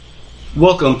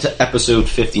Welcome to episode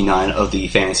 59 of the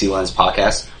Fantasy Lens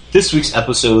podcast. This week's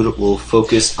episode will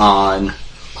focus on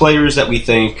players that we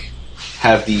think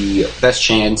have the best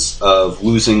chance of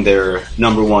losing their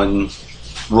number one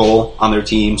role on their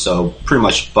team, so pretty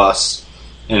much bust,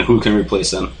 and who can replace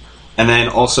them. And then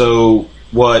also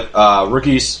what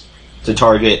rookies to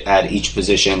target at each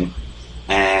position.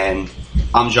 And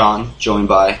I'm John, joined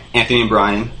by Anthony and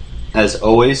Brian, as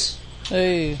always.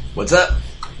 Hey. What's up?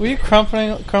 Were you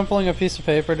crumpling a piece of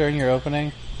paper during your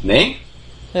opening? Me?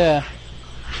 Yeah.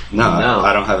 No,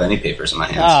 I don't have any papers in my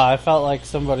hands. Oh, I felt like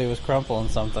somebody was crumpling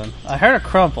something. I heard a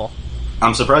crumple.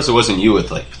 I'm surprised it wasn't you with,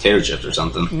 like, potato chips or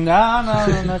something.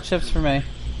 No chips for me.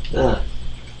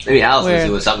 Maybe Alice was Weird.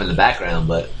 doing something in the background,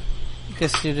 but...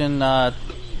 Guess you didn't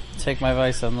take my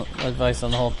advice on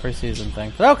the whole preseason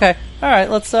thing. But okay, alright,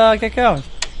 let's get going.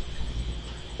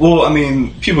 Well, I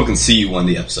mean, people can see when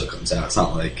the episode comes out. It's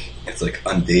not like it's, like,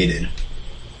 undated.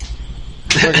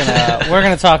 We're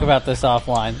gonna talk about this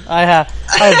offline. I have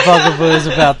bugaboos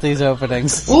about these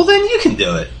openings. Well, then you can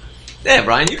do it. Yeah,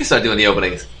 Brian, you can start doing the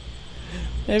openings.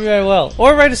 Maybe I will.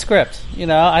 Or write a script. You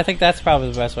know, I think that's probably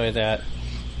the best way to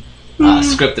do it.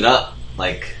 Script it up.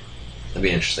 Like, that'd be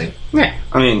interesting. Yeah.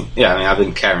 I mean, I've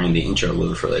been carrying the intro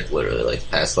load for, like, literally, like, the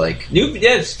past, like,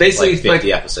 It's basically... like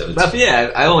 50 episodes.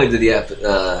 I only did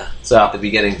the So, the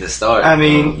beginning to start. I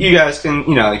mean, you guys can,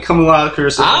 come a lot of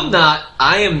criticism. I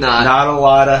am not. Not a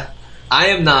lot of... I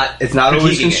am not. It's not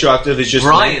always critiquing constructive. It's just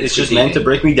Brian it's is just critiquing. meant to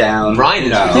break me down. Brian is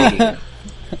you know. critiquing.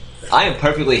 I am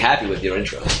perfectly happy with your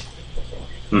intro.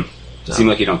 It seems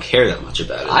like you don't care that much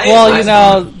about it.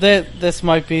 Well, this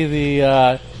might be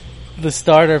the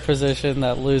starter position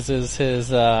that loses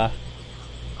his Oh,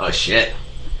 shit.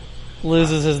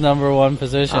 number one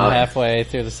position Oh. halfway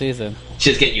through the season.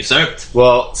 Shit's getting usurped.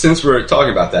 Well, since we're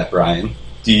talking about that, Brian,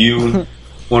 do you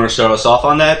want to start us off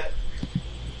on that?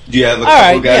 Do you have a All couple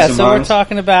right, guys yeah. in So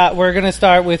mind? we're going to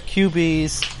start with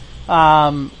QBs.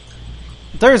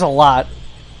 There's a lot.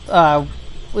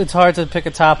 It's hard to pick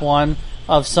a top one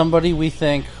of somebody we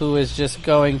think who is just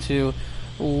going to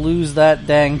lose that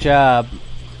dang job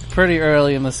pretty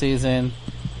early in the season.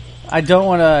 I don't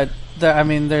want to. I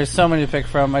mean, there's so many to pick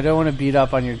from. I don't want to beat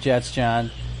up on your Jets,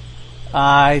 John.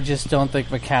 I just don't think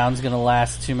McCown's going to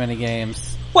last too many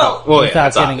games Well, without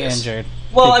that's getting obvious. injured.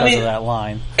 Well, I because mean- of that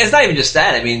line. it's not even just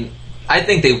that. I mean, I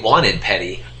think they wanted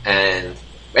Petty, and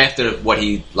after what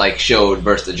he showed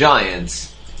versus the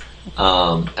Giants,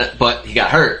 but he got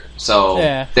hurt, so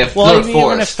Yeah. they're Well, even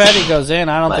forced. if Petty goes in,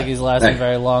 I don't think he's lasting Right.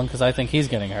 very long because I think he's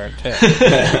getting hurt too.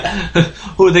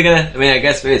 Who are they gonna? I mean, I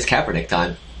guess maybe it's Kaepernick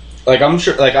time. Like, I'm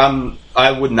sure. Like,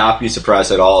 I would not be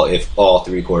surprised at all if all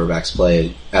three quarterbacks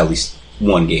play at least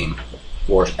one game,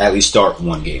 or at least start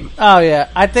one game. Oh yeah,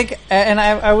 I think, and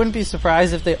I wouldn't be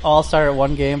surprised if they all started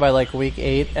one game by week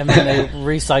 8, and then they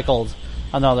recycled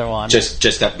another one.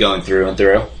 Just kept going through and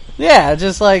through. Yeah,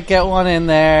 just get one in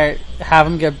there, have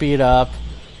them get beat up,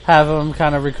 have them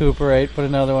kind of recuperate, put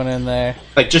another one in there.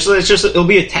 Like, it'll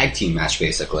be a tag team match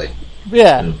basically.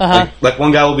 Yeah, Like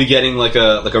one guy will be getting like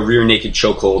a rear naked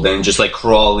chokehold and just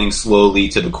crawling slowly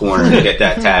to the corner to get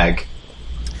that tag.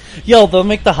 Yo, they'll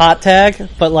make the hot tag,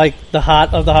 but the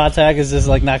hot of the hot tag is just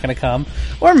not going to come.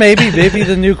 Or maybe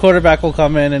the new quarterback will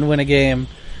come in and win a game,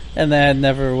 and then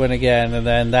never win again, and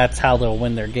then that's how they'll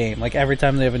win their game. Every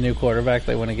time they have a new quarterback,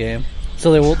 they win a game.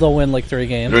 So they'll win 3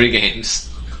 games. 3 games.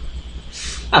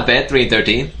 Not bad.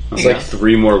 3-13. It's like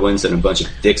 3 more wins than a bunch of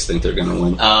dicks think they're gonna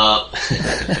win.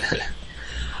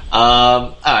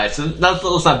 All right. So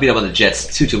let's not beat up on the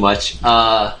Jets too much.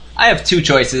 I have 2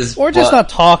 choices, Or just but- not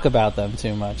talk about them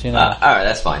too much, you know. all right,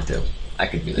 that's fine too. I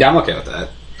could do that. Yeah, I'm okay with that.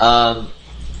 I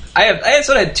have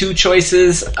sort of 2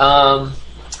 choices.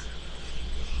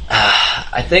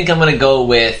 I think I'm gonna go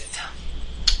with.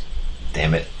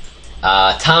 Damn it,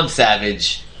 Tom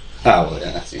Savage Oh, well,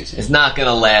 yeah, that's easy. is not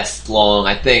gonna last long.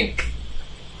 I think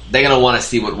they're gonna want to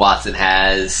see what Watson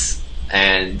has,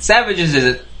 and Savage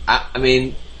isn't. I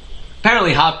mean,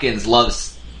 apparently Hopkins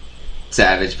loves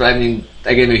Savage, but I mean,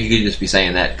 I guess maybe he could just be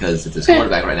saying that because it's his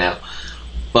quarterback right now.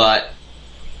 But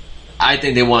I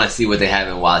think they want to see what they have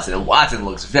in Watson, and Watson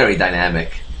looks very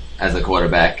dynamic as a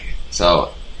quarterback.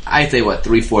 So I'd say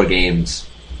 3-4 games.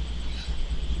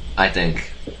 I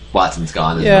think Watson's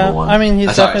gone as Yeah, number one. I mean,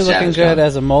 he's Sorry, definitely looking Savage good gone.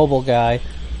 as a mobile guy.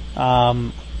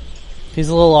 He's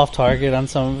a little off target on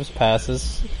some of his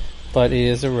passes, but he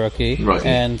is a rookie.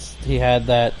 And he had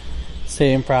that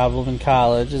same problem in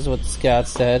college, is what Scott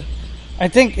said. I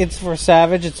think it's for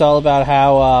Savage, it's all about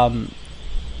how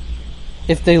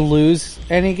if they lose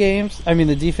any games, I mean,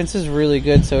 the defense is really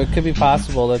good, so it could be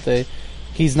possible that they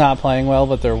he's not playing well,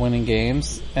 but they're winning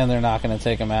games, and they're not going to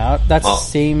take him out. That's the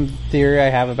same theory I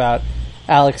have about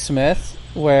Alex Smith,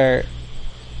 where,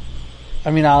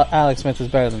 I mean, Alex Smith is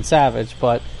better than Savage,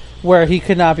 but where he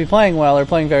could not be playing well or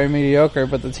playing very mediocre,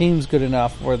 but the team's good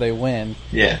enough where they win.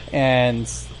 Yeah. And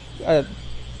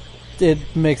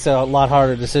it makes a lot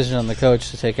harder decision on the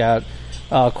coach to take out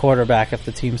a quarterback if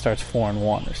the team starts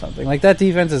 4-1 or something. Like, that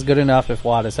defense is good enough if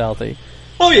Watt is healthy.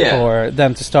 Oh, yeah. For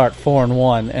them to start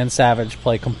 4-1 and Savage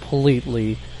play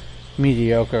completely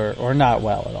mediocre or not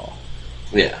well at all.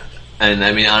 Yeah. And,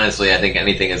 I mean, honestly, I think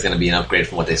anything is going to be an upgrade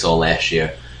from what they saw last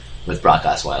year with Brock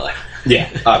Osweiler. Yeah,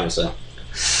 obviously.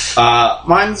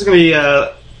 Mine's going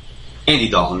to be Andy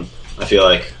Dalton, I feel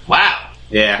like. Wow.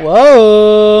 Yeah.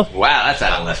 Whoa! Wow, that's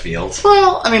out of left field.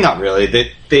 Well, I mean, not really.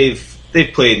 They've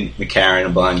played McCarron a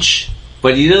bunch.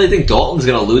 But you really think Dalton's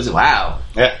going to lose? Wow.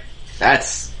 Yeah.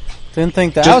 That's... Didn't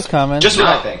think that was coming. Just what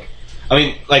I think. I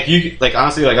mean,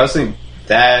 honestly, I was thinking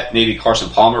that, maybe Carson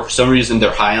Palmer. For some reason,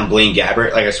 they're high on Blaine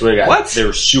Gabbert. Like, I swear to God. What? They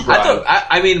were super high.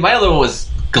 I mean, my other one was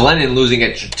Glennon losing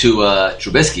it to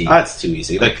Trubisky. That's too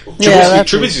easy. Like, Yeah,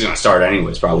 Trubisky's going to start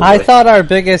anyways, probably. I thought our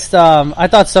biggest... I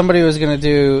thought somebody was going to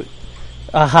do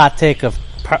a hot take of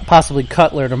possibly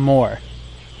Cutler to Moore.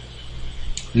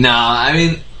 No, I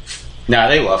mean... Nah,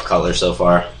 they love Cutler so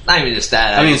far. Not even just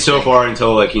that. I mean, so far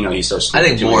until, he starts... I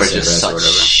think doing Moore is cigarettes just or such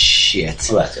whatever. shit.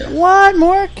 Well, that's it. What?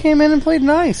 Moore came in and played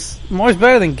nice. Moore's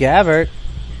better than Gabbert.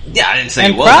 Yeah, I didn't say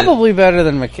And he wasn't. probably better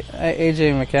than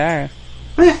A.J. McCarron.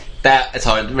 It's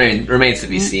hard. Remains to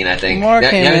be seen, I think. Moore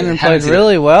came in and played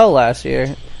really well last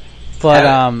year. But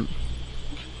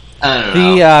I don't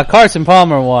know. the Carson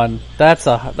Palmer one, that's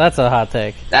a hot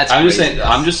take. That's I'm crazy.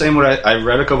 just saying what I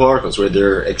read a couple articles where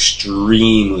they're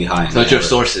extremely high on So what's your Gabbert.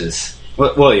 sources?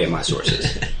 Well, yeah, my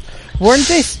sources. Weren't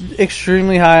they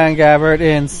extremely high on Gabbert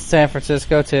in San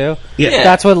Francisco too? Yeah.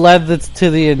 That's what led to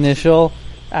the initial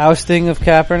ousting of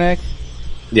Kaepernick.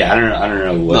 Yeah, I don't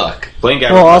know what. Look. Blaine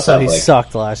Gabbert Well, must also have, he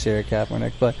sucked last year at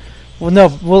Kaepernick, but we'll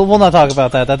not talk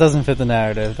about that. That doesn't fit the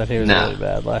narrative that he was No. really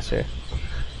bad last year.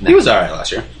 He was alright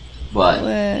last year. But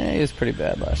He was pretty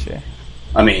bad last year.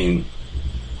 I mean,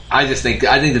 I think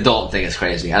the Dalton thing is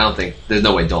crazy. I don't think there's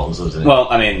no way Dalton's losing it. well,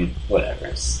 I mean, whatever.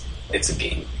 It's a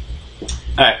game.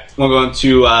 Alright, we'll go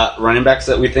into running backs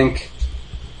that we think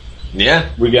Yeah.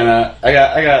 we're gonna... I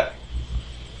got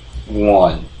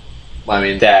one. I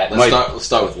mean, That might- let's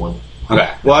start with one. Okay.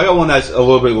 Well, I got one that's a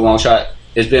little bit of a long shot.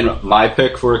 It's been my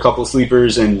pick for a couple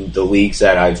sleepers in the leagues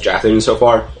that I've drafted in so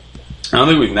far. I don't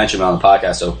think we've mentioned him on the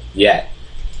podcast yet.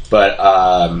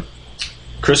 But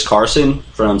Chris Carson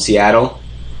from Seattle.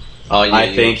 Oh, yeah.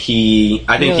 I think he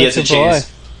has a that's a chance.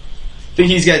 boy. I think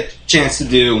he's got a chance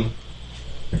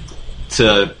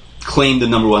to claim the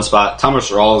number one spot. Thomas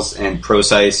Rawls and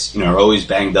Procise, are always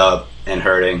banged up and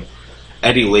hurting.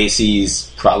 Eddie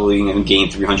Lacy's probably going to gain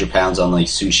 300 pounds on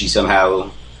sushi somehow.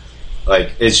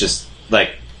 It's just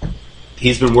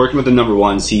he's been working with the number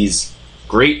ones. He's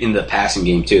great in the passing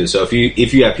game too. So if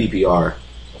you have PPR,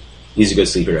 he's a good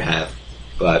sleeper to have.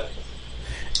 But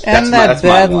And that's that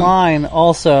my bad one. line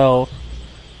also,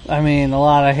 I mean, a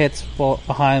lot of hits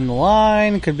behind the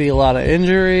line, could be a lot of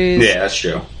injuries. yeah, that's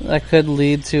true. That could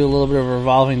lead to a little bit of a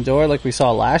revolving door like we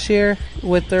saw last year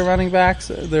with their running backs.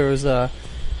 There was a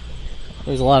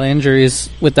lot of injuries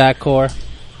with that core.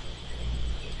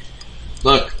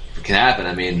 Look, it can happen.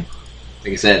 I mean,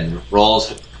 like I said,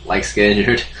 Rawls likes to get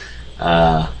injured.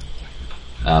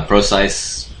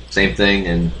 Procise, same thing,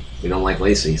 and we don't like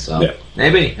Lacy, so Yeah.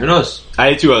 maybe. Who knows? I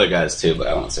had two other guys too, but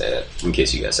I won't say it in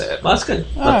case you guys say it. Well, that's good.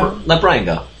 Alright. Let Brian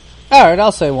go. All right,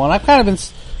 I'll say one. I've kind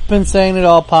of been saying it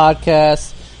all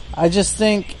podcasts. I just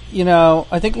think,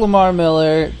 I think Lamar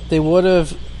Miller, they would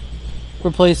have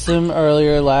replaced him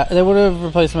earlier. They would have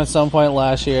replaced him at some point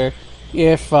last year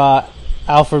if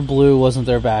Alfred Blue wasn't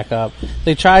their backup.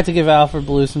 They tried to give Alfred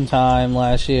Blue some time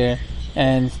last year,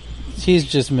 and he's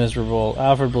just miserable.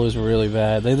 Alfred Blue's really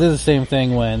bad. They did the same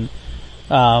thing when,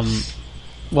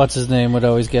 what's his name would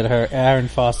always get hurt. Aaron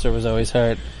Foster was always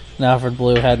hurt. And Alfred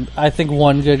Blue had, I think,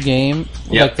 one good game,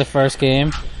 Yep. the first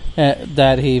game,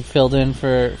 that he filled in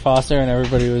for Foster, and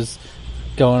everybody was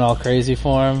going all crazy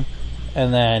for him.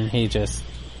 And then he just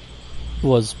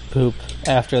was poop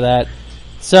after that.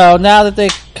 So now that they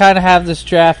kind of have this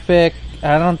draft pick,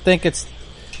 I don't think it's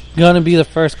going to be the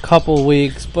first couple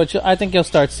weeks, but I think you'll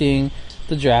start seeing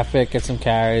the draft pick get some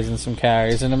carries,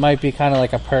 and it might be kind of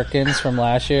like a Perkins from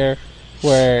last year,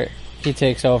 where he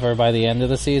takes over by the end of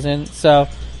the season. So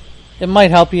it might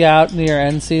help you out near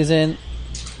end season,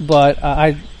 but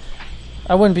I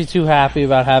wouldn't be too happy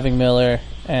about having Miller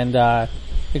and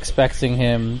expecting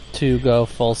him to go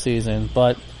full season.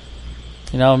 But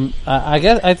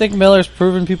I think Miller's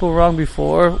proven people wrong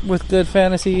before with good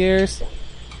fantasy years.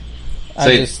 So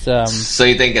you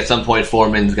think at some point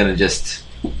Foreman's going to just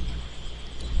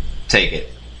take it?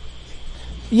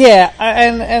 Yeah,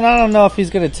 and I don't know if he's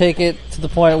going to take it to the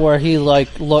point where he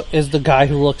is the guy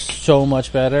who looks so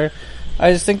much better.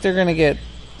 I just think they're going to get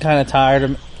kind of tired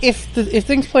of if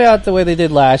things play out the way they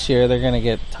did last year, they're going to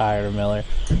get tired of Miller.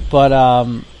 But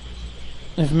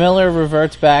if Miller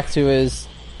reverts back to his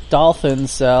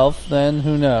Dolphins self, then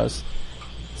who knows?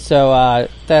 So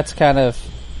that's kind of.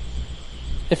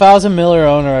 If I was a Miller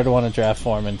owner, I'd want to draft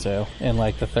Foreman too in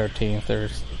like the 13th or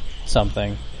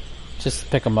something. Just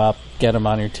pick him up, get him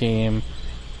on your team.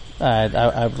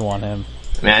 I would want him.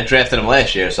 I mean, I drafted him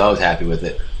last year, so I was happy with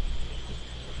it.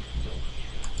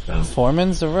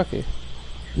 Foreman's a rookie.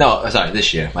 No, sorry,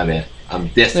 this year. My bad.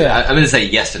 Yesterday. Yeah. I'm going to say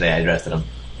yesterday I drafted him.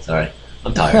 Sorry,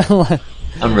 I'm tired.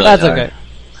 I'm really That's tired. okay.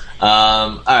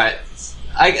 All right.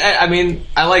 I mean,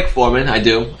 I like Foreman. I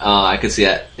do. I could see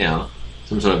that.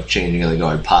 Some sort of changing of the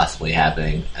guard possibly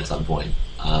happening at some point.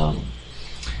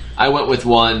 I went with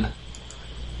one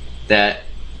that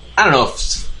I don't know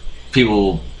if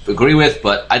people agree with,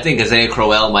 but I think Isaiah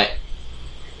Crowell might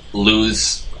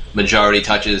lose majority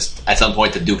touches at some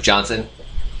point to Duke Johnson.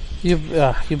 You've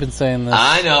been saying this.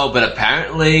 I know, but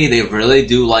apparently they really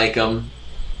do like him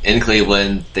in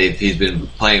Cleveland. He's been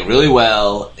playing really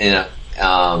well in a.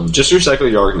 Just recycle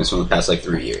your arguments from the past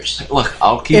 3 years. Look,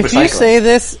 I'll keep if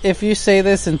recycling. If you say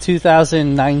this in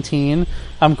 2019,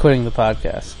 I'm quitting the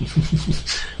podcast.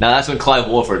 Now that's when Clive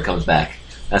Wolford comes back.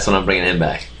 That's when I'm bringing him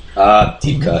back.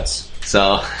 Deep cuts.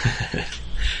 So,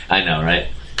 I know, right?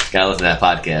 Gotta listen to that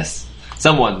podcast.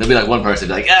 There'll be one person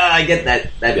be like, I get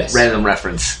that yes. random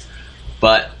reference.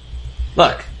 But,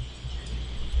 look,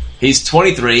 he's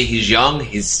 23, he's young,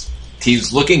 he's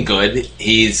looking good,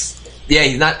 he's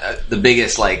not the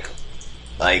biggest,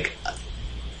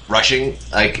 rushing,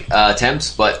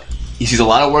 attempts, but he sees a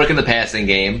lot of work in the passing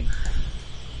game.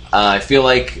 I feel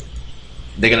like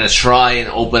they're going to try and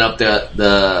open up they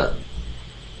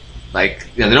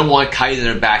don't want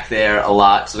Kaiser back there a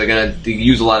lot, so they're going to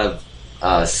use a lot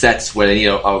of sets where they need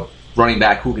a running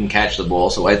back who can catch the ball.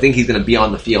 So I think he's going to be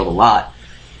on the field a lot,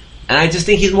 and I just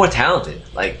think he's more talented.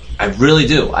 I really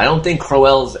do. I don't think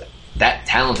Crowell's that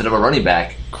talented of a running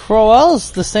back.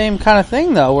 Crowell's the same kind of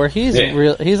thing though, where he's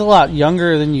a lot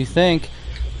younger than you think.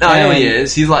 No, I know he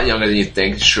is. He's a lot younger than you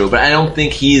think. It's true, but I don't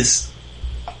think he's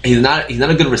not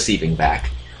a good receiving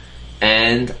back,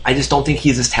 and I just don't think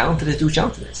he's as talented as Duke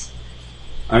Johnson is.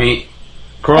 I mean,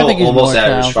 Crowell almost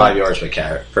averaged 5 talented. yards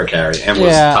per carry and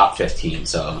was top 15.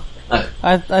 So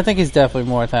I think he's definitely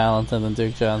more talented than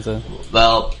Duke Johnson.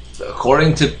 Well,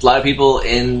 according to a lot of people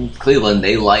in Cleveland,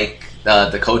 they like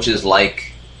the coaches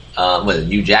like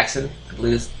Hugh Jackson, I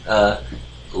believe,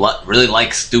 really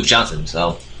likes Duke Johnson.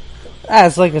 So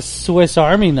as like a Swiss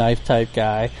Army knife type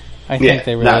guy, I think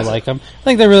they really like him. I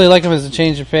think they really like him as a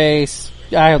change of pace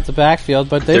guy out the backfield,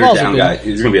 but they've also been guy.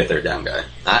 He's going to be a third down guy.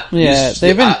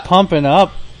 They've been pumping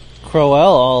up Crowell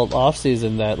all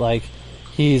offseason that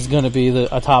he's going to be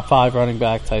a top 5 running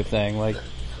back type thing.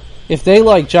 If they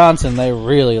like Johnson, they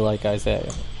really like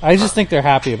Isaiah. I just think they're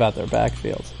happy about their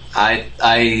backfield. I'm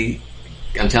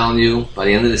telling you, by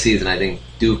the end of the season, I think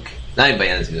Duke. Not even by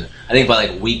the end of the season. I think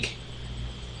by week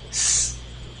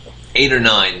 8 or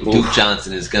 9, Duke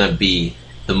Johnson is going to be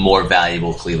the more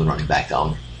valuable Cleveland running back to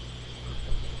own.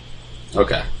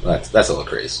 Okay, that's a little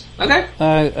crazy. Okay,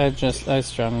 I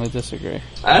strongly disagree.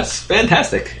 That's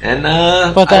fantastic, and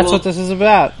but that's what this is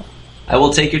about. I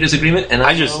will take your disagreement, and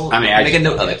I make a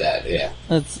note of it. That, yeah.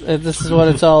 This is what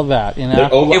it's all about,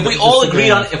 If we all agree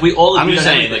on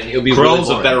saying, it would be Crowell's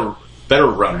really a better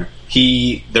runner.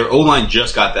 Their O line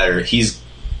just got better. He's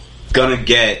gonna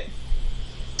get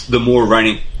the more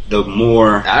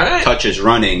touches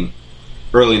running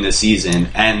early in the season,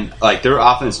 and their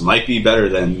offense might be better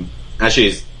than. Actually,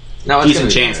 it's a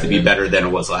decent chance to be better than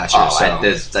it was last year.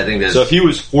 So if he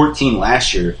was 14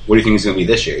 last year, what do you think he's going to be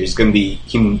this year?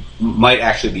 He might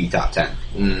actually be top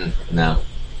 10. No.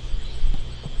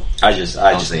 I just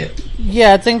see it.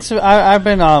 Yeah, I think so. I've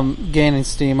been gaining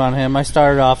steam on him. I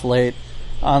started off late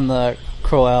on the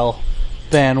Crowell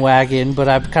bandwagon, but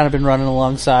I've kind of been running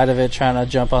alongside of it, trying to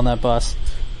jump on that bus.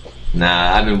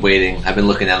 Nah, I've been waiting. I've been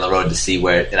looking down the road to see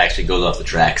where it actually goes off the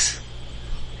tracks.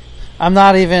 I'm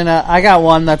not even. I got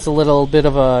one that's a little bit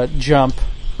of a jump.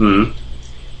 Mm-hmm.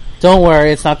 Don't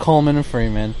worry, it's not Coleman and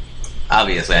Freeman.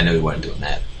 Obviously, I knew we weren't doing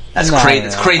that. That's crazy.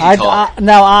 It's crazy talk.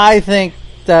 Now I think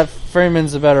that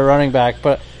Freeman's a better running back,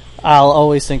 but I'll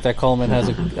always think that Coleman has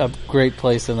a great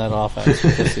place in that offense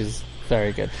because he's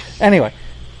very good. Anyway,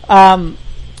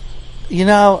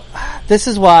 this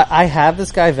is why I have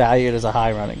this guy valued as a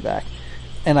high running back,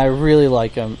 and I really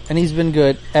like him, and he's been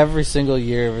good every single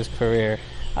year of his career.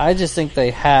 I just think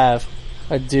they have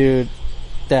a dude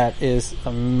that is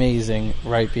amazing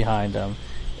right behind him,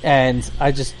 and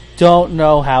I just don't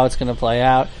know how it's going to play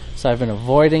out. So I've been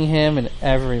avoiding him in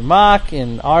every mock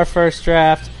in our first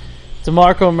draft.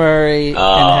 DeMarco Murray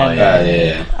and Henry.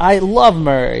 Yeah. I love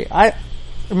Murray.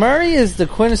 Murray is the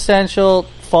quintessential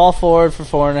fall forward for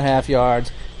 4.5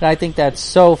 yards, and I think that's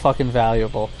so fucking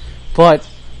valuable. But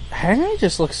Henry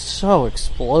just looks so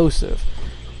explosive.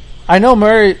 I know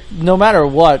Murray, no matter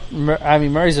what,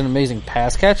 Murray's an amazing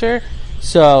pass catcher,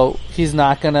 so he's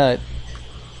not gonna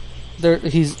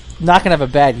have a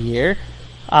bad year.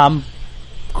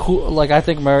 I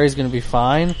think Murray's gonna be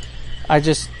fine. I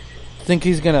just think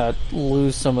he's gonna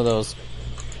lose some of those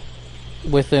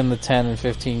within the 10 and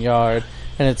 15 yard,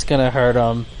 and it's gonna hurt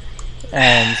him.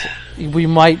 And we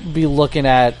might be looking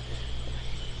at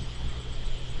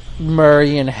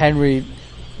Murray and Henry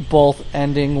both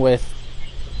ending with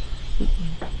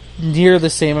near the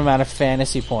same amount of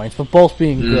fantasy points, but both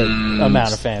being good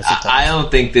amount of fantasy points. I don't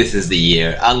think this is the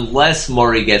year. Unless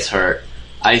Murray gets hurt,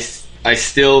 I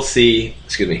still see,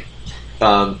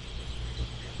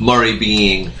 Murray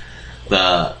being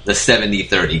the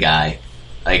 70-30 guy.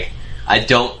 Like, I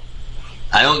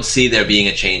don't see there being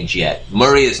a change yet.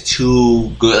 Murray is too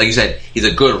good. Like you said, he's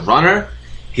a good runner.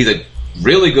 He's a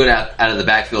really good out of the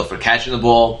backfield for catching the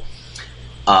ball.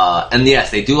 And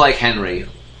yes, they do like Henry,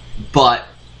 but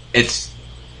I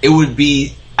think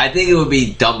it would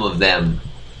be dumb of them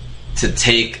to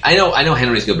take. I know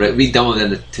Henry's good, but it would be dumb of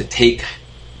them to take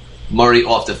Murray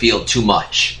off the field too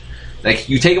much. Like,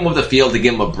 you take him off the field to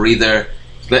give him a breather,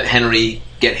 let Henry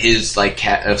get his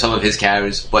some of his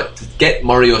carries, but to get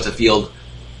Murray off the field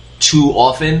too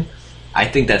often, I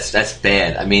think that's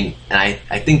bad. I mean, and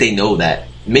I think they know that.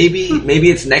 Maybe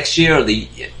it's next year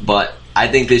but I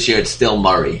think this year it's still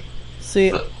Murray.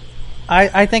 See,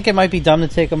 I think it might be dumb to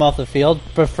take him off the field,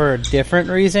 but for a different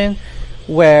reason,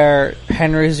 where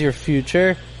Henry's your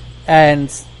future,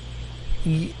 and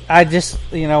I just,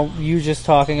 you just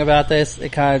talking about this,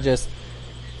 it kind of just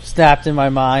snapped in my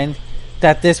mind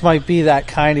that this might be that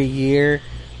kind of year,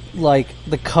 like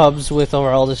the Cubs with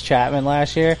Aroldis Chapman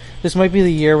last year. This might be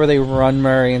the year where they run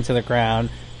Murray into the ground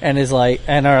and he's giving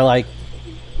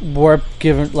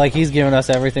us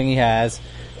everything he has.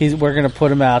 We're gonna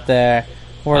put him out there.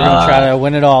 We're gonna try to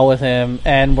win it all with him,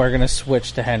 and we're gonna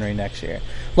switch to Henry next year.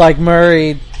 Like,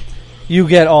 Murray, you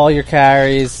get all your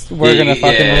carries. We're gonna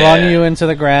fucking run you into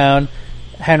the ground.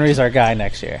 Henry's our guy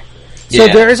next year. So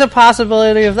there is a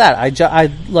possibility of that. I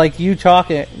like you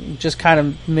talking, just kind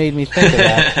of made me think of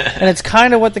that. And it's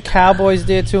kind of what the Cowboys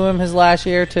did to him his last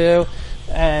year too.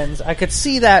 And I could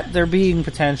see that there being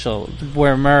potential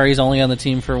where Murray's only on the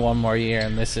team for one more year,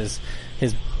 and this is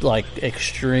his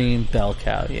extreme bell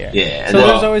cow year. Yeah, so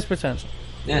there's always potential.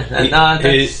 Yeah,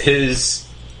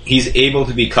 he's able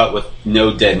to be cut with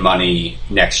no dead money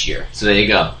next year. So there you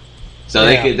go. So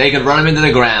they could run him into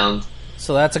the ground.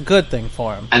 So that's a good thing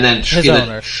for him. And then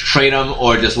either trade him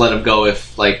or just let him go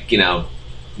if,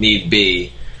 need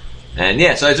be. And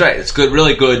yeah, so that's right. It's good,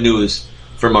 really good news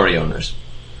for Murray owners.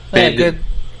 Bad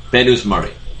news for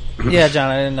Murray. Yeah,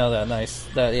 John, I didn't know that. Nice.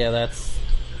 That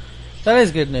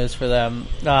is good news for them.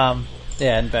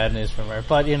 And bad news for Murray.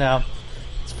 But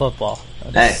it's football.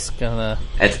 It's a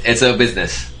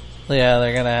business. Yeah,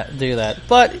 they're gonna do that.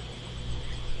 But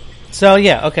so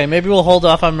okay, maybe we'll hold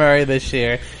off on Murray this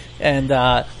year and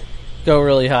go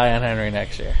really high on Henry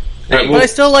next year. But I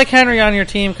still like Henry on your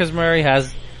team because Murray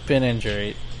has been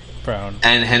injury prone,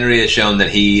 and Henry has shown that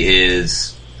he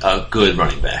is a good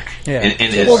running back. Yeah.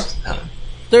 In his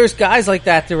there's guys like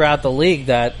that throughout the league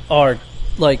that are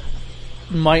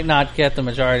might not get the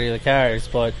majority of the carries,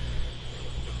 but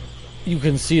you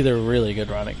can see they're really good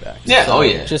running backs. Yeah, so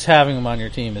yeah. Just having them on your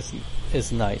team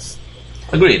is nice.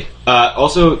 Agreed.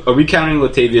 Also, are we counting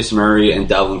Latavius Murray and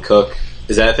Dalvin Cook?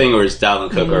 Is that a thing, or is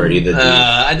Dalvin Cook already the dude?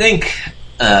 I think...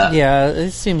 yeah,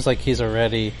 it seems like he's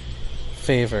already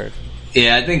favored.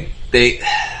 Yeah, I think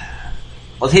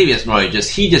Latavius Murray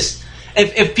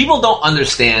if people don't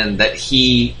understand that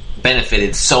he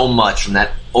benefited so much from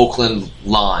that Oakland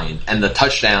line and the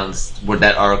touchdowns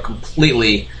that are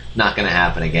completely not going to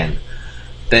happen again,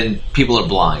 then people are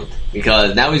blind.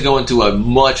 Because now he's going to a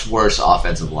much worse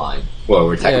offensive line. Well,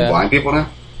 we're attacking blind people now?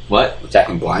 What? We're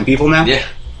attacking blind people now? Yeah.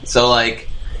 So,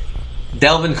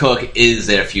 Dalvin Cook is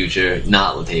their future,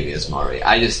 not Latavius Murray.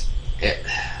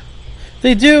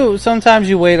 They do. Sometimes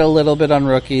you wait a little bit on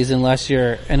rookies unless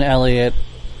you're an Elliott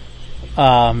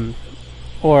or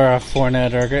a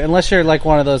Fournette, or unless you're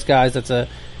one of those guys that's a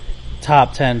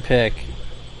top 10 pick.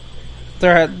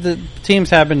 The teams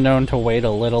have been known to wait a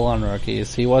little on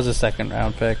rookies. He was a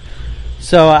second-round pick.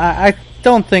 So I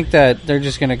don't think that they're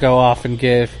just going to go off and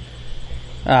give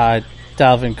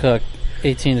Dalvin Cook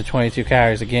 18 to 22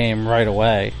 carries a game right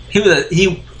away.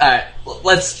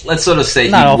 Let's sort of say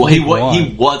he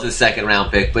was a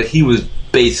second-round pick, but he was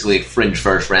basically a fringe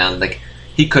first-round. Like,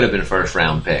 he could have been a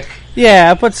first-round pick.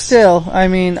 Yeah, but still, I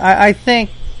mean, I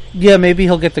think, maybe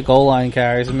he'll get the goal line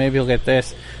carries, and maybe he'll get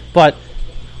this, but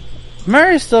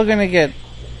Murray's still going to get,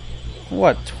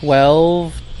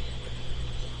 12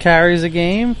 carries a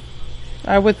game,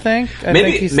 I would think. I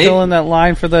think he's still in that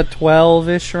line for the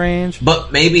 12-ish range.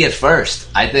 But maybe at first.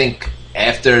 I think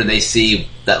after they see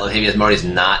that Latavius Murray's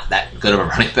not that good of a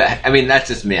running back. I mean, that's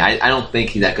just me. I don't think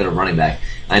he's that good of a running back.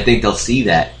 And I think they'll see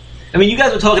that. I mean, you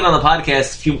guys were talking on the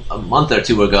podcast a month or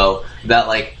two ago about,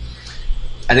 like,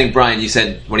 I think, Brian, you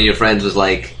said one of your friends was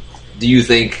like, do you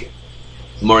think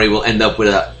Murray will end up with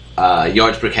a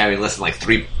yards per carry less than like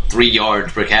three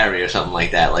yards per carry or something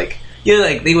like that? Like,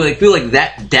 like they would feel like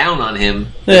that down on him.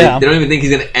 Yeah. They don't even think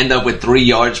he's going to end up with 3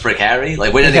 yards per carry.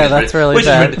 Like, which that's really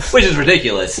bad. Which is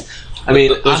ridiculous. I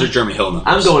mean, those are Jeremy Hill numbers.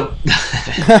 I'm going.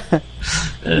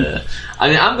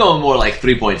 I'm going more like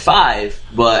 3.5,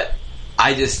 but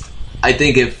I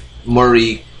think if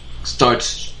Murray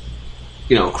starts,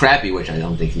 crappy, which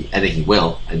I think he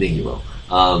will.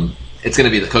 It's going to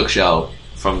be the Cook show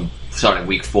from starting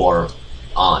week 4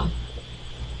 on.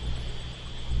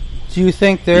 Do you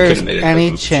think there's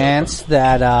any chance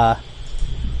that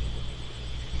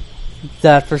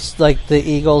for like the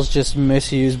Eagles just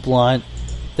misuse Blunt?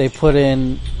 They put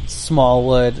in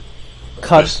Smallwood,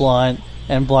 cut Blunt,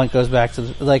 and Blunt goes back to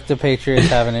the Patriots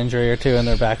have an injury or two in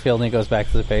their backfield, and he goes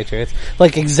back to the Patriots.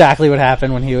 Like exactly what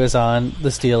happened when he was on the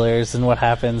Steelers, and what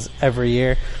happens every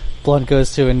year. Blunt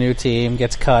goes to a new team,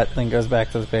 gets cut, then goes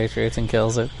back to the Patriots and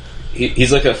kills it.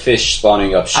 He's like a fish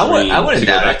spawning upstream to go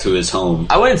back to his home.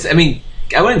 I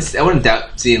wouldn't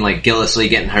doubt seeing like Gillislee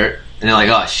getting hurt, and they're like,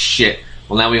 oh shit.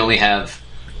 Well, now we only have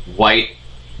White,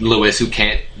 Lewis, who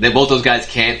can't. Both those guys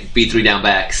can't be 3 down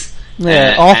backs.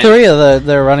 Yeah, all 3 of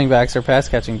their running backs are pass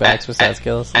catching backs besides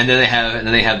Gillislee. And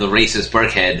then they have the racist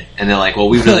Burkhead, and they're like, well,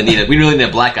 we really need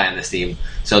a black guy on this team.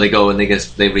 So they go and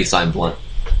they re-sign Blunt.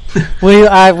 We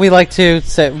like to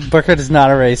say Burkhead is not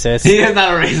a racist. He is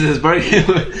not a racist.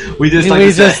 Burkhead. We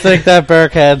just think that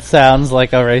Burkhead sounds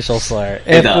like a racial slur.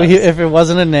 If it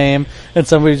wasn't a name and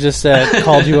somebody just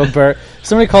called you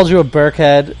somebody called you a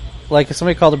Burkhead, like if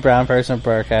somebody called a brown person a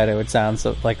Burkhead, it would sound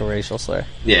like a racial slur.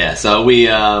 Yeah. So we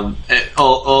all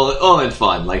in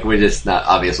fun. Like we're just not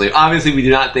obviously we do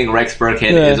not think Rex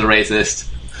Burkhead is a racist.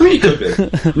 He could be.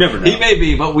 Never know. He may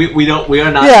be, but we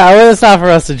are not. Yeah, well, it's not for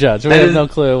us to judge. We have no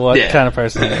clue what kind of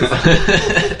person he is.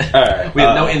 All right. We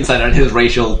have no insight on his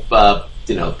racial,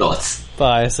 thoughts,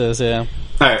 biases. Yeah.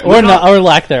 All right. Or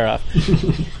lack thereof.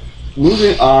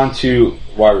 Moving on to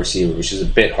wide receiver, which is a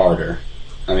bit harder.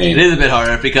 I mean, it is a bit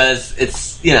harder because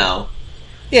it's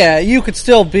Yeah, you could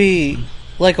still be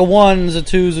like a 1's a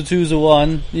 2's a 2's a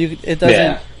 1. It doesn't.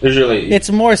 Yeah. There's really.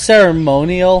 It's more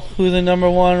ceremonial who the number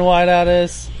 1 wideout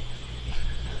is.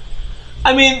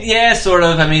 I mean, yeah, sort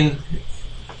of. I mean,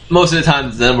 most of the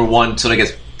time the number 1 sort of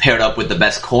gets paired up with the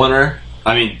best corner.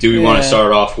 I mean, do we want to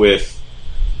start off with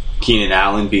Keenan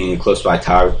Allen being close by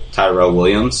Tyrell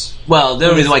Williams? Well, the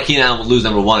only reason why Keenan Allen would lose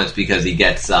number 1 is because he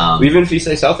gets... even if he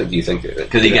stays healthy, do you think?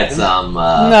 Because he gets...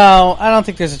 no, I don't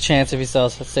think there's a chance if he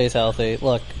stays healthy.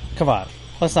 Look, come on.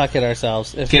 Let's not kid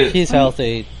ourselves. If he's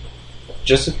healthy...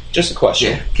 Just a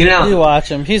question. Yeah. Keenan Allen. You watch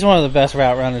him. He's one of the best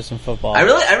route runners in football. I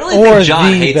really think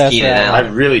John hates Keenan Allen. I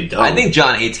really don't. I think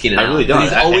John hates Keenan Allen. I really don't.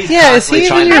 He's always is he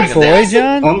even your boy,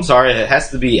 John? I'm sorry, it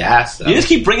has to be asked. Though. You just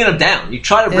keep bringing him down. You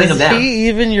try to bring him down. Is he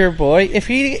even your boy? If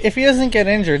he doesn't get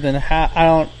injured, then I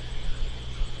don't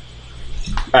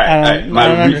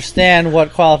understand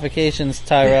what qualifications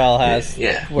Tyrell has.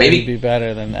 Yeah. Where he'd be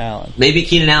better than Allen. Maybe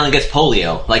Keenan Allen gets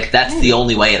polio. Like that's the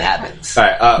only way it happens. All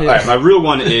right. My real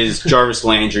one is Jarvis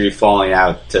Landry falling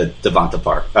out to Devonta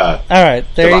Park. All right,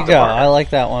 there you go. Parker. I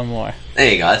like that one more.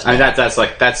 There you go. That's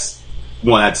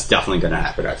one that's definitely going to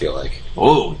happen. I feel like.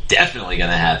 Oh, definitely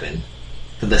going to happen.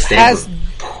 Has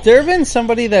there been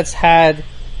somebody that's had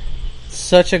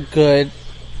such a good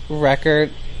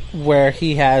record where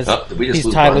he's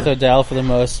tied with Odell for the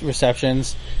most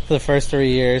receptions for the first 3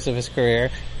 years of his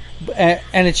career,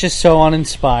 and it's just so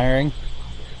uninspiring?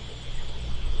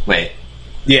 Wait,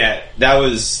 yeah, that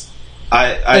was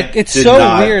it's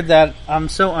so weird that I'm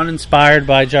so uninspired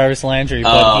by Jarvis Landry,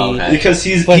 because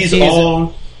he's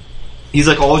all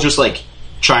just like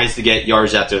tries to get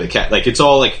yards after the catch. Like, it's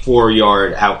all, like,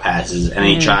 4-yard out passes, and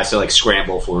he tries to, like,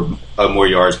 scramble for more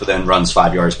yards, but then runs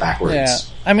 5 yards backwards. Yeah.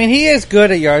 I mean, he is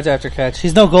good at yards after catch.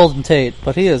 He's no Golden Tate,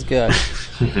 but he is good.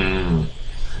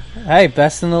 Hey,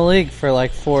 best in the league for,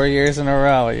 like, 4 years in a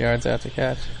row at yards after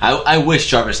catch. I wish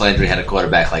Jarvis Landry had a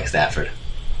quarterback like Stafford.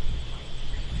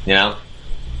 You know?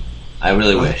 I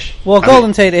really wish. Well,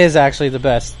 Golden Tate is actually the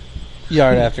best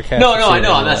yard after catch. No, I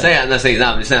know. I'm not saying he's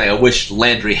not. I'm just saying, like, I wish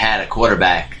Landry had a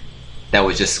quarterback that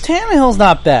was just. Tannehill's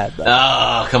not bad, though.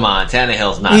 Oh, come on.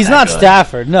 Tannehill's not. He's that not good.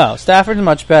 Stafford. No, Stafford's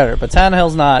much better, but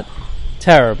Tannehill's not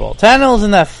terrible. Tannehill's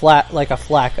in that flat, like a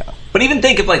Flacco. But even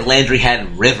think if, like, Landry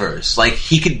had Rivers. Like,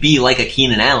 he could be like a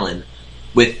Keenan Allen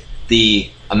with the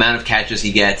amount of catches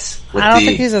he gets. With I don't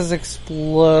think he's as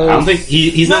explosive. I don't think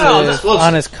he's not as explosive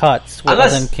on his cuts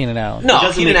than Keenan Allen. No,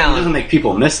 he Keenan Allen doesn't make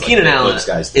people miss. Like Keenan Allen those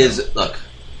guys do. look.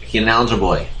 Keenan Allen's our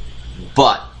boy,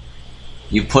 but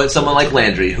you put someone like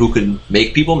Landry who can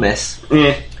make people miss.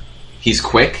 He's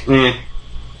quick. What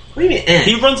do you mean?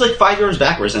 He runs like 5 yards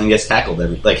backwards and gets tackled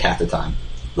half the time.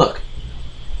 Look,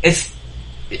 it's.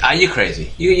 Are you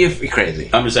crazy? You're crazy.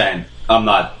 I'm just saying. I'm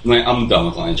not. I'm done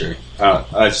with Landry.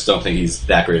 I just don't think he's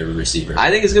that great of a receiver.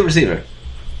 I think he's a good receiver.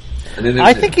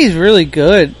 I think he's really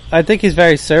good. I think he's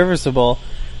very serviceable.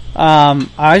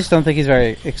 I just don't think he's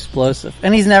very explosive,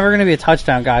 and he's never going to be a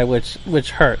touchdown guy,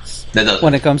 which hurts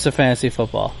when it comes to fantasy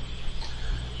football.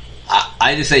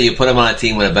 I just say you put him on a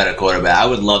team with a better quarterback. I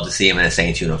would love to see him in a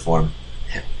Saints uniform.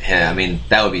 Yeah, I mean,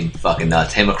 that would be fucking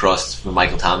nuts. Him across from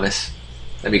Michael Thomas.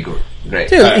 That'd be great.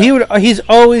 Dude, he's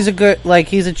always a good, like,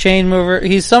 he's a chain mover.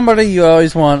 He's somebody you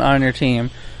always want on your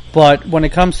team. But when it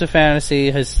comes to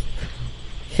fantasy,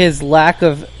 his lack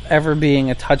of ever being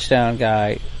a touchdown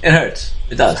guy, it hurts.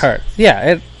 It does hurt.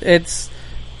 Yeah, it's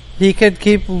he could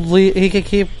keep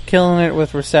killing it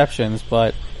with receptions,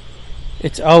 but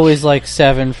it's always like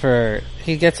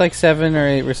he gets like 7 or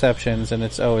 8 receptions, and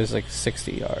it's always like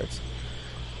 60 yards,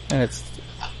 and it's.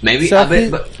 Maybe,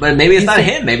 but maybe it's not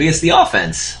him. Maybe it's the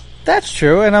offense. That's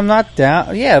true, and I'm not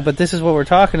down. Yeah, but this is what we're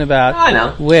talking about. I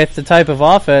know. With the type of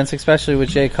offense, especially with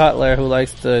Jay Cutler, who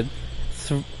likes to.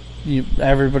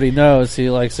 Everybody knows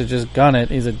he likes to just gun it.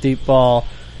 He's a deep ball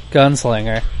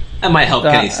gunslinger. That might help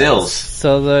Kenny Stills.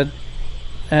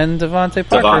 And Devontae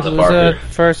Parker, who's a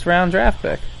first-round draft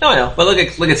pick. No, I know, but look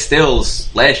at Stills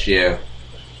last year.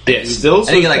 Yeah, Stills.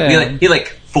 I think he like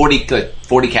 40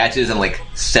 catches, and like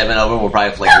 7 of them were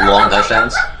probably like long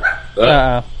touchdowns.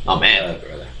 Oh man,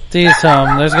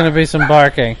 There's going to be some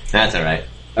barking. That's all right.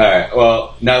 All right.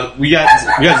 Well, now we got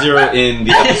 0 in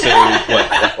the episode.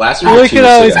 What, last week? We could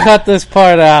always cut this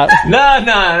part out.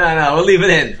 No. We'll leave it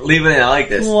in. I like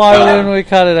this. Why wouldn't we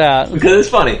cut it out? Because it's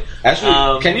funny.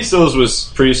 Actually, Kenny Stills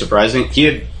was pretty surprising. He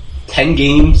had 10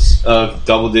 games of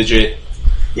double-digit.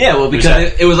 Yeah, well,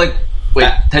 because it was like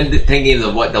 10 games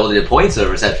of what, double-digit points or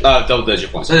reception? Double-digit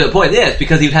points. So the point, it's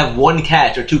because he'd have 1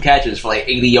 catch or 2 catches for like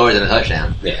 80 yards and a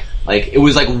touchdown. Yeah, like it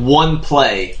was like 1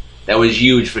 play that was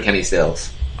huge for Kenny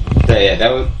Stills. Yeah,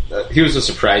 that was. He was a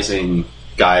surprising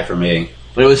guy for me.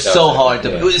 But it was so hard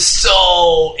to. It was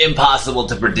so impossible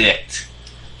to predict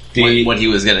what he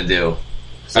was going to do.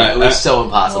 So it was so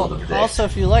impossible to predict. Also,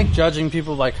 if you like judging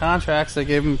people by contracts, they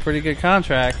gave him a pretty good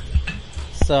contract,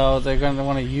 so they're going to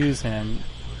want to use him.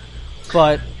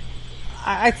 But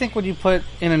I think when you put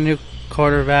in a new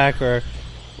quarterback or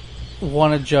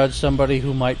want to judge somebody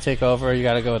who might take over, you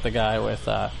got to go with the guy with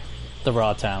the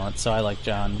raw talent. So I like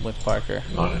John with Parker.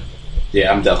 Okay.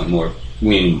 Yeah, I'm definitely more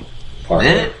leaning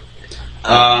Parker.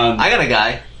 I got a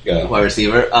guy, wide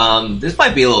receiver. This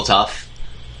might be a little tough.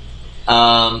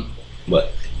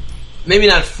 What? Maybe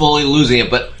not fully losing it,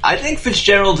 but I think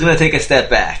Fitzgerald's going to take a step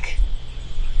back.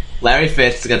 Larry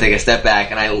Fitz is going to take a step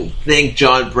back, and I think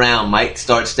John Brown might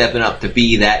start stepping up to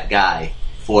be that guy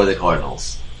for the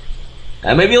Cardinals.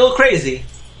 That may be a little crazy.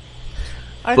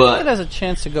 I think it has a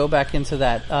chance to go back into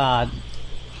that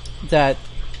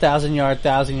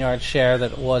 1,000-yard share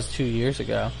that it was 2 years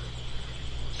ago.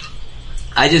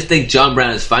 I just think John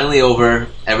Brown is finally over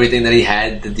everything that he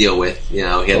had to deal with. You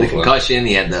know, he had the concussion,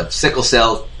 he had the sickle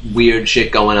cell weird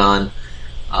shit going on.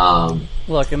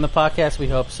 Look, in the podcast, we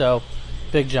hope so.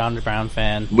 Big John Brown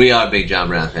fan. We are big John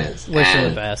Brown fans. Wish him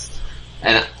the best.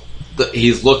 And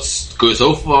he's looked good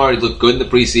so far. He looked good in the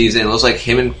preseason. It looks like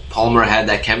him and Palmer had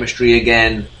that chemistry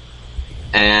again.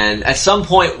 And at some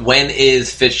point, when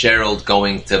is Fitzgerald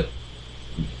going to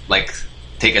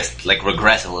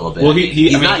regress a little bit? Well, he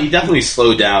definitely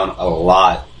slowed down a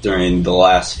lot during the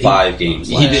last 5 games.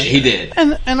 He did.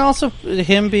 And also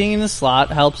him being in the slot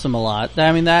helps him a lot.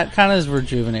 I mean, that kind of has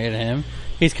rejuvenated him.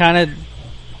 He's kind of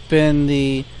been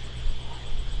the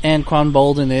Anquan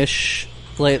Bolden-ish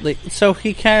lately. So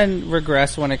he can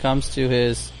regress when it comes to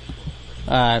his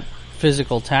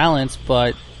physical talents,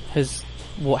 but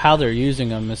how they're using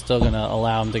him is still going to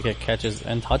allow him to get catches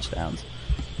and touchdowns.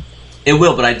 It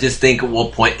will, but I just think at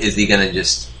what point is he going to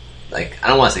just, like, I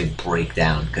don't want to say break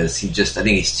down, because I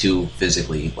think he's too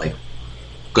physically, like,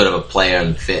 good of a player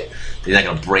and fit. He's not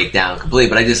going to break down completely,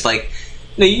 but I just, like,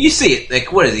 you see it.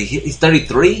 Like, what is he? He's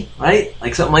 33, right?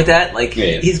 Like, something like that. Like,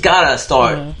 he's got to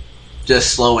start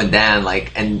just slowing down,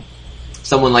 like, and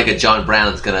someone like a John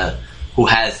Brown's who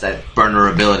has that burner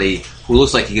ability, who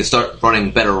looks like he can start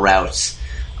running better routes,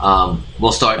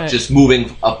 will start just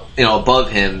moving up,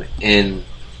 above him in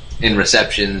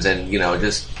receptions, and you'll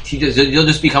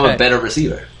just become a better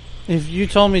receiver. If you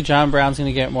told me John Brown's going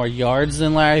to get more yards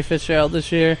than Larry Fitzgerald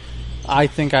this year, I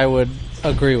think I would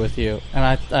agree with you,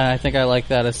 and I think I like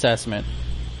that assessment.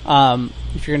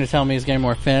 If you're going to tell me he's getting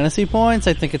more fantasy points,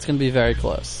 I think it's going to be very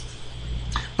close.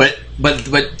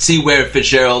 But see where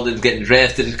Fitzgerald is getting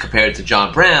drafted compared to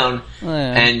John Brown,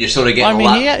 and you're sort of getting a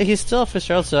lot. He's still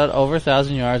Fitzgerald said over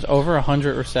 1,000 yards, over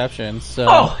 100 receptions. So.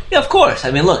 Oh, yeah, of course.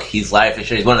 I mean, look, he's Larry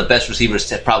Fitzgerald. He's one of the best receivers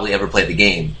to probably ever play the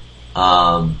game.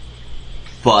 But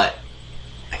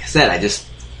like I said,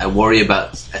 I worry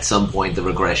about at some point the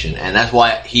regression, and that's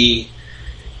why he's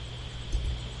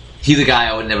a guy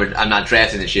I'm not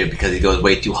drafting this year, because he goes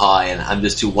way too high, and I'm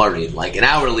just too worried. Like, in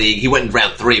our league, he went in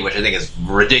round 3, which I think is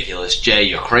ridiculous. Jay,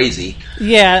 you're crazy.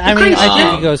 Yeah, I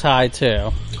think he goes high,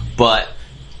 too. But,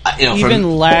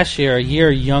 even last year, a year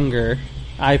younger,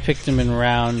 I picked him in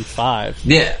round 5.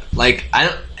 Yeah, like,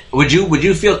 would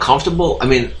you feel comfortable? I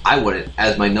mean, I wouldn't,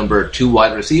 as my number 2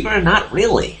 wide receiver. Not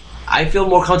really. I feel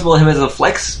more comfortable with him as a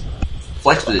flex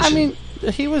position. I mean,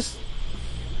 he was...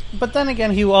 But then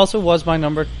again, he also was my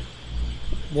number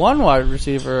 1 wide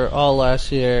receiver all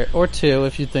last year, or 2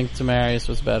 if you think Demaryius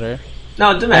was better.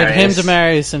 No, Demaryius. I had him,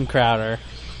 Demaryius, and Crowder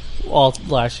all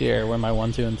last year were my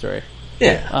 1, 2, and 3.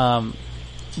 Yeah.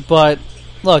 But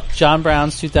look, John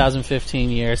Brown's 2015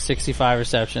 year, 65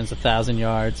 receptions, 1,000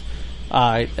 yards.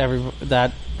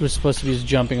 That was supposed to be his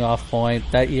jumping off point.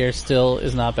 That year still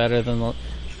is not better than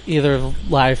either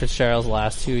of Larry Fitzgerald's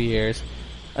last 2 years.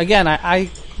 Again,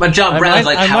 but John Brown's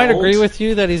I might agree with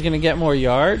you that he's going to get more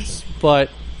yards, but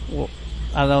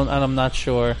I'm not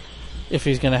sure if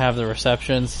he's going to have the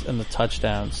receptions and the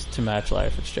touchdowns to match Larry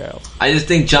Fitzgerald. I just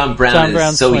think John Brown's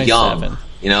is so 27.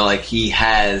 young. Like he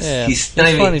has. Yeah, he's not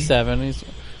even 27.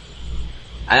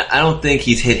 I don't think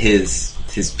he's hit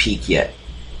his peak yet.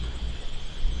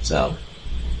 So,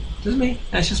 just me.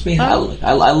 That's just me.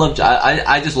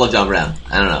 I just love John Brown.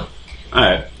 I don't know. All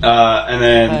right, and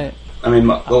then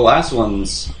the last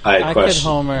ones I had questions. Could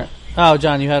homer. Oh,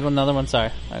 John, you had another one.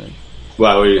 Sorry, I didn't.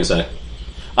 What were you gonna say?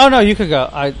 Oh no, you could go.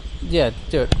 Do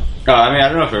it. I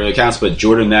don't know if it really counts, but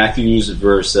Jordan Matthews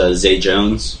versus Zay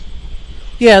Jones.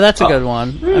 Yeah, that's a good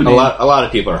one. A lot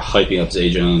of people are hyping up Zay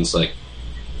Jones, like.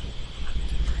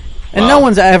 And no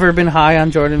one's ever been high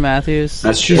on Jordan Matthews.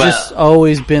 That's true. He's just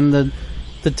always been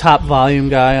the top volume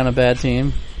guy on a bad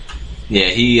team. Yeah,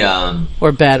 he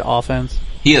or bad offense.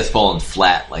 He has fallen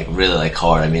flat, like really, like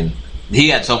hard. I mean, he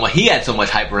had so much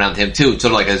hype around him too, sort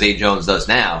of like Zay Jones does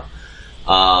now,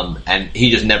 and he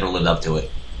just never lived up to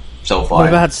it so far. What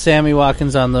about Sammy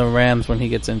Watkins on the Rams when he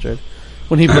gets injured,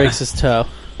 when he breaks his toe?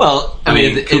 Well, I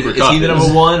mean, is he the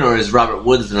number 1, or is Robert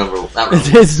Woods the number? It's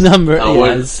his number.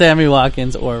 It's Sammy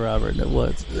Watkins or Robert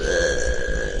Woods.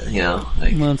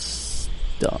 That's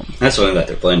dumb. That's funny that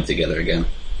they're playing together again.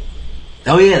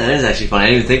 Oh yeah, that is actually funny. I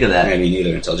didn't even think of that. I mean,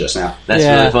 neither until just now. That's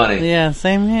really funny. Yeah,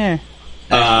 same here.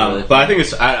 Really but I think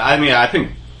it's. I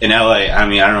think in LA. I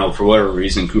don't know, for whatever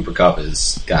reason, Cooper Kupp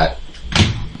has got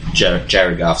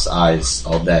Jared Goff's eyes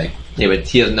all day. Yeah, but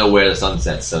he doesn't know where the sun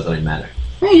sets, so it doesn't matter.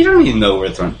 Man, you don't even know where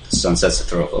the sun sets to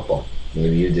throw a football.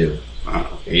 Maybe you do. I don't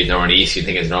know. If you throw in the east, you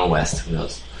think it's throwing west. Who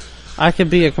knows? I could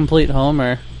be a complete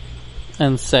homer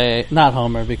and say, not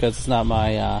homer because it's not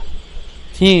my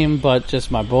team, but just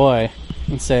my boy,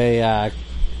 and say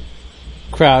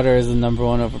Crowder is the number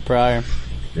 1 over Pryor.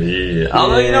 Yeah.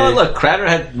 Although, you know what, look, Crowder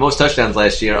had most touchdowns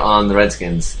last year on the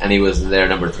Redskins, and he was their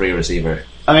number 3 receiver.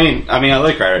 I mean, I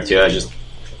like Crowder too. I just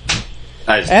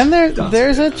and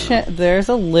there's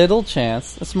a little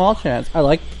chance, a small chance. I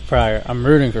like Pryor. I'm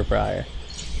rooting for Pryor.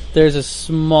 There's a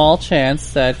small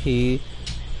chance that he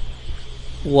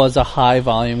was a high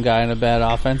volume guy in a bad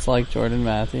offense like Jordan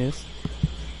Matthews.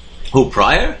 Who,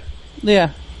 Pryor?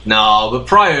 Yeah. No, but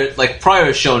Pryor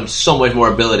has shown so much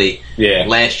more ability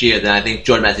last year than I think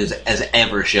Jordan Matthews has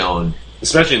ever shown.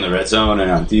 Especially in the red zone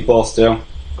and on deep balls too.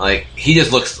 Like, he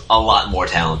just looks a lot more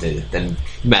talented than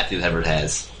Matthews ever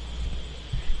has.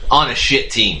 On a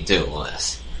shit team, too,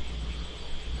 less.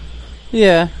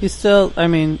 Yeah, he's still. I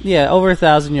mean, yeah, over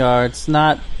 1,000 yards.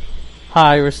 Not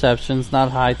high receptions,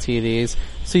 not high TDs.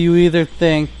 So you either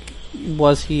think,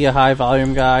 was he a high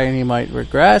volume guy and he might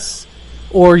regress,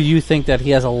 or you think that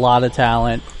he has a lot of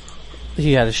talent.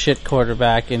 He had a shit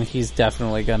quarterback and he's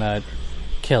definitely gonna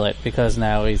kill it because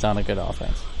now he's on a good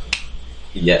offense.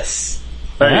 Yes.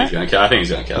 I think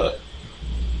he's gonna kill it.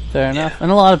 Fair enough, and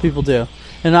a lot of people do,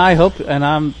 and I hope. And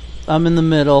I'm in the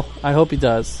middle. I hope he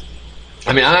does.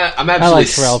 I mean, I'm I absolutely. like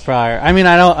Terrell Pryor. I mean,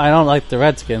 I don't like the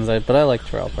Redskins, but I like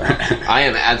Terrell Pryor. I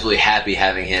am absolutely happy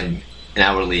having him in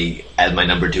our league as my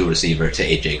number 2 receiver to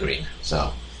AJ Green.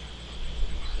 So,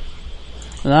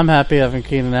 And I'm happy having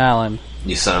Keenan Allen.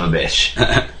 you son of a bitch.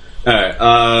 All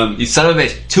right. You son of a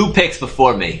bitch. 2 picks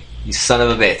before me. You son of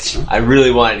a bitch. I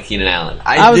really wanted Keenan Allen.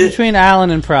 I was between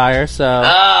Allen and Pryor, so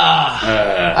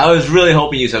I was really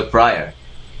hoping you took Pryor.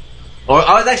 Or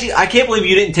I can't believe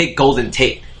you didn't take Golden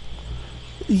Tate.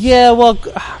 yeah. Well,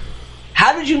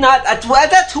 How did you not?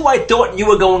 That's who I thought you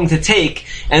were going to take,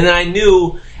 and then I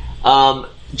knew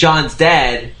John's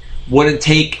dad wouldn't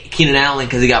take Keenan Allen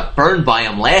because he got burned by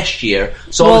him last year.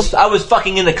 So I was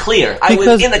fucking in the clear. I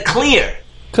was in the clear.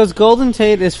 because Golden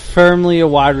Tate is firmly a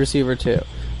wide receiver too,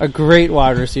 a great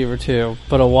wide receiver too,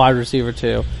 but a wide receiver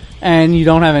too, and you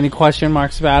don't have any question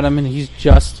marks about him, and he's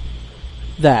just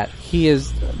that. He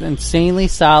is an insanely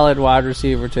solid wide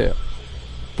receiver too.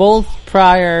 Both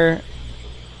Pryor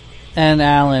and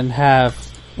Allen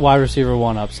have wide receiver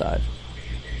 1 upside.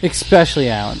 Especially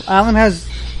Allen. Allen has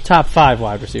top 5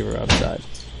 wide receiver upside.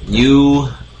 You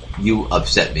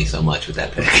upset me so much with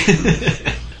that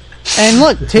pick. And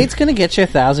look, Tate's going to get you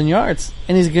 1,000 yards.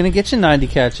 And he's going to get you 90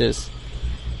 catches.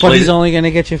 But Well, he's only going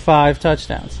to get you 5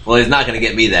 touchdowns. Well, he's not going to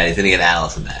get me that. He's going to get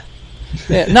Allison that.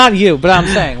 Yeah, not you, but I'm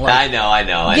saying. Like, I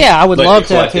know. yeah, I would Like love the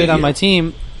to have collective, Tate on yeah. my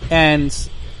team. And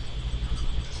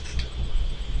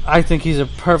I think he's a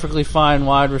perfectly fine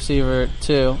wide receiver,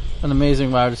 too. An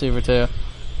amazing wide receiver, too.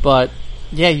 But,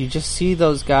 yeah, you just see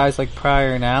those guys like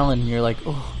Pryor and Allen, and you're like,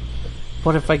 oh,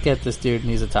 what if I get this dude and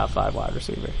he's a top 5 wide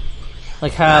receiver?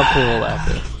 Like, how cool will that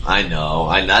be? I know.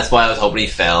 That's why I was hoping he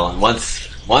fell. And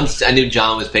once I knew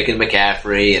John was picking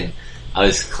McCaffrey, and I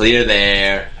was clear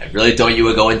there. I really thought you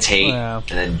were going Tate. Yeah.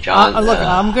 And then John... Look,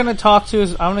 I'm going to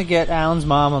I'm going to get Allen's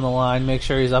mom on the line, make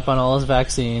sure he's up on all his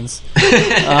vaccines.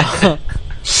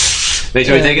 Make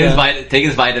sure he take yeah. take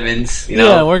his vitamins. You Yeah,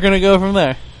 know, we're going to go from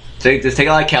there. just take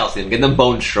a lot of calcium, get them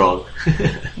bones strong.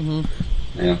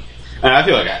 Yeah. I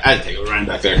feel like I'd take a running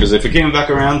back there because if it came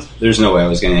back around, there's no way I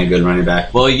was getting a good running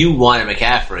back. Well, you wanted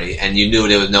McCaffrey, and you knew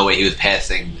there was no way he was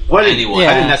passing anyone.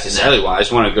 I didn't necessarily want. I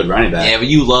just want a good running back. Yeah, but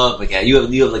you love McCaffrey. You have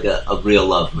like a real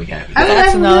love for McCaffrey.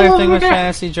 That's another thing with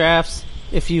fantasy drafts.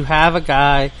 If you have a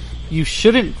guy, you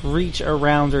shouldn't reach a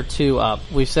round or 2 up.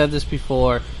 We've said this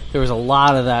before. There was a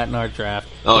lot of that in our draft.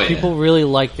 Oh, yeah. People really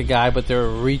liked the guy, but they were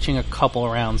reaching a couple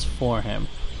rounds for him.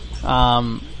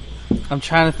 I'm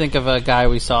trying to think of a guy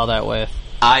we saw that with.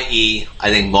 I.e., I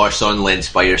think Marshawn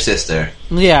Lynch by your sister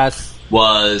Yes.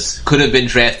 could have been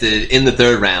drafted in the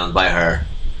 3rd round by her.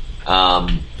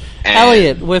 And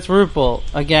Elliott with Rupel.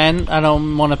 Again, I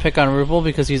don't want to pick on Rupel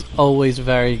because he's always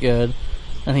very good,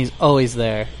 and he's always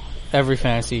there every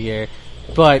fantasy year.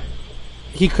 But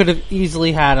he could have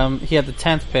easily had him. He had the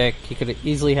 10th pick. He could have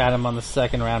easily had him on the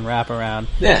 2nd round wraparound.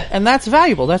 Yeah. And that's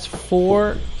valuable. That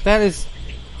is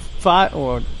 5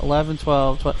 or 11,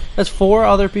 12. That's 4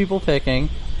 other people picking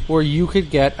where you could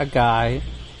get a guy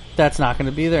that's not going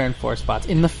to be there in 4 spots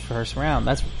in the 1st round.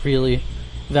 That's really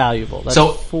valuable. That's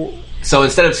So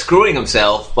instead of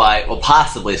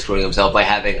possibly screwing himself by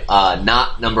having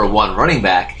not number 1 running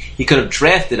back, he could have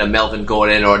drafted a Melvin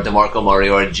Gordon or a DeMarco Murray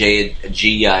or a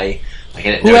G.I.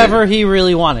 Whoever he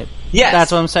really wanted. Yes.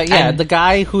 That's what I'm saying. Yeah, And the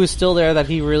guy who is still there that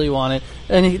he really wanted.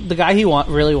 And the guy he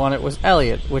really wanted was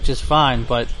Elliott, which is fine,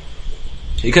 but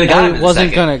he could have got him in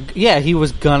wasn't the 2nd. gonna. Yeah, he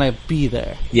was gonna be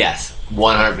there. Yes,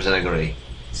 100% agree.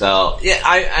 So yeah,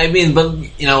 I mean, but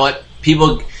you know what?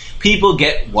 People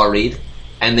get worried,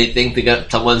 and they think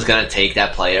someone's going to take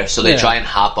that player, so they try and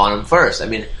hop on him first. I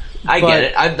mean, get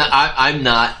it. I'm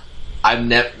not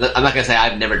going to say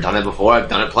I've never done it before. I've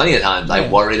done it plenty of times. I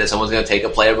worry that someone's going to take a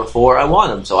player before I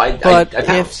want him, so I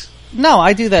pounce. No,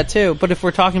 I do that too. But if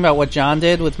we're talking about what John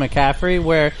did with McCaffrey,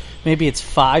 where maybe it's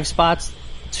 5 spots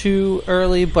too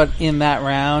early, but in that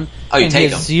round, you and he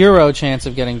take has him. 0 chance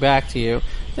of getting back to you,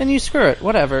 then you screw it.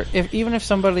 Whatever. Even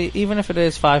if it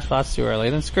is 5 spots too early,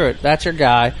 then screw it. That's your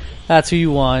guy. That's who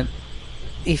you want.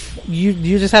 If you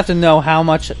just have to know how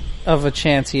much of a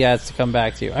chance he has to come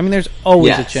back to you. I mean, there's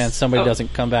always a chance somebody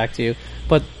doesn't come back to you,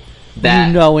 but that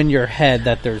you know in your head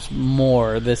that there's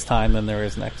more this time than there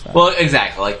is next time. Well,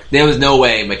 exactly. Like, there was no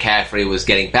way McCaffrey was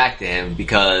getting back to him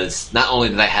because not only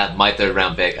did I have my 3rd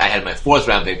round pick, I had my 4th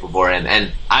round pick beforehand,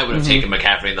 and I would have taken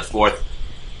McCaffrey in the 4th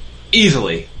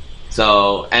easily.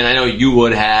 So, and I know you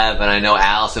would have, and I know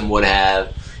Allison would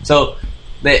have. So,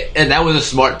 and that was a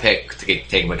smart pick to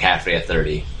take McCaffrey at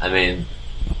 30. I mean,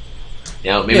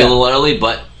 maybe a little early,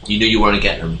 but you knew you weren't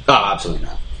getting him. Oh, absolutely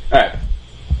not. All right.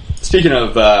 Speaking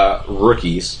of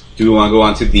rookies, do we want to go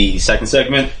on to the second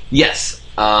segment? Yes.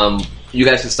 You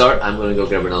guys can start. I'm going to go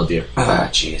grab another beer. Ah,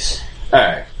 jeez. All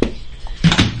right.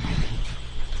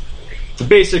 The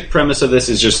basic premise of this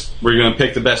is just we're going to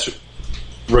pick the best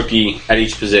rookie at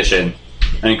each position.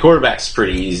 I mean, quarterback's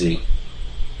pretty easy.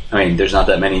 I mean, there's not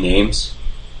that many names.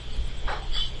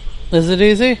 Is it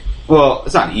easy? Well,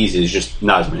 it's not easy. It's just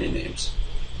not as many names.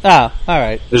 Oh, all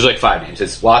right. There's like 5 names.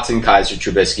 It's Watson, Kaiser,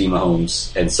 Trubisky,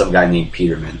 Mahomes, and some guy named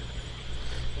Peterman.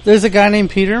 There's a guy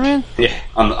named Peterman? Yeah,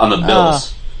 on the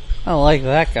Bills. I don't like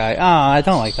that guy. I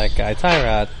don't like that guy.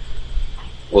 Tyrod.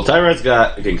 Well, Tyrod's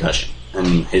got a concussion,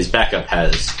 and his backup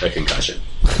has a concussion.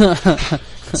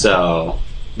 So,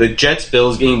 the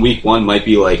Jets-Bills game week 1 might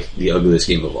be like the ugliest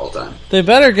game of all time. They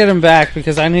better get him back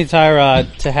because I need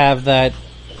Tyrod to have that.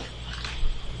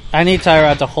 I need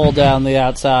Tyrod to hold down the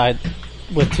outside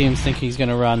with teams think he's going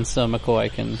to run so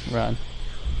McCoy can run.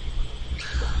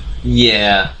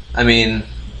 Yeah. I mean,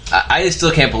 I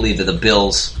still can't believe that the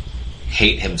Bills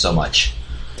hate him so much.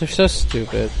 They're so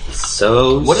stupid.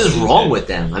 What is wrong with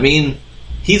them? I mean,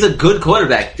 he's a good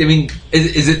quarterback. I mean,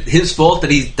 is it his fault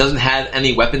that he doesn't have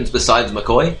any weapons besides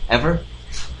McCoy ever?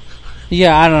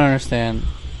 Yeah, I don't understand.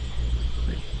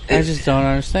 I just don't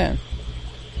understand.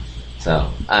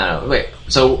 So, I don't know. Wait,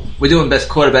 so we're doing best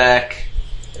quarterback.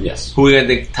 Yes. Who are we going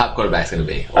to think top quarterback's going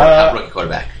to be? Or top rookie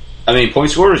quarterback? I mean, point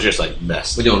scorer is just like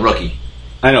best. We're doing rookie.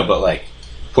 I know, but like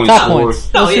top scorer.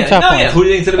 points. No, Let's do yeah, top points. yeah. Who do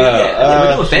you think's going to be? We're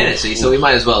doing sure. fantasy, so we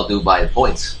might as well do by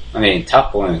points. I mean,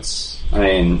 top points. I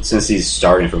mean, since he's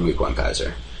starting from week 1,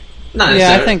 Kaiser. Not Yeah,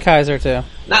 necessarily. I think Kaiser too.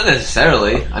 Not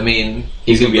necessarily. I mean,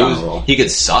 He's he gonna be could on lose- a roll. He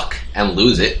could suck and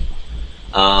lose it.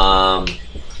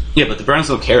 Yeah, but the Browns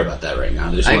don't care about that right now.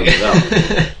 They just want to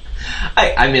develop.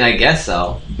 I mean, I guess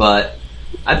so, but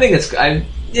I think it's. I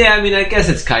guess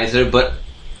it's Kaiser, but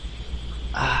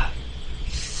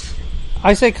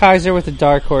I say Kaiser with the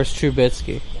dark horse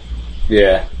Trubisky.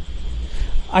 Yeah.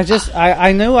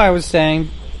 I knew I was saying,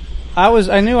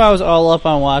 I knew I was all up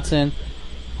on Watson.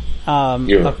 You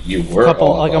were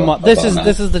all like up a month. on This that.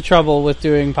 is the trouble with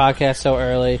doing podcasts so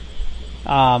early.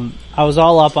 I was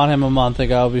all up on him a month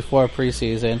ago before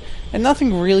preseason, and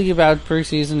nothing really about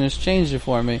preseason has changed it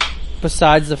for me,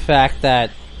 besides the fact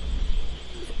that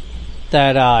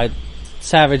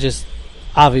Savage is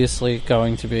obviously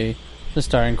going to be the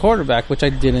starting quarterback, which I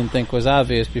didn't think was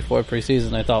obvious before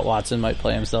preseason. I thought Watson might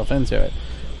play himself into it.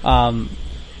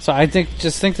 So I think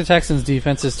the Texans'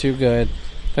 defense is too good.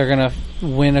 They're going to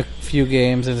win a few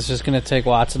games, and it's just going to take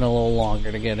Watson a little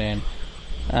longer to get in.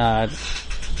 I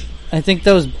think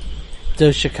those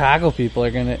Chicago people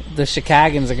the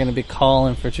Chicagans are going to be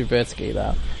calling for Trubisky,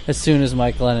 though, as soon as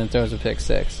Mike Glennon throws a pick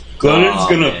six. Glennon's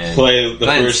going to man. play the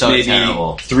Glennon's first so maybe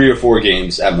terrible. 3 or 4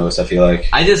 games at most, I feel like.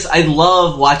 I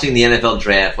love watching the NFL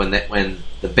draft when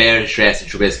the Bears drafted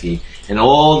Trubisky, and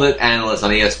all the analysts on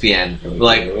ESPN were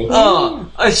like, "Oh,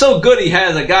 it's so good he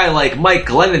has a guy like Mike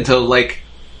Glennon to like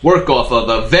work off of,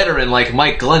 a veteran like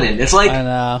Mike Glennon." It's like, I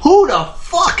know. who the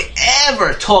fuck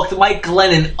ever talked Mike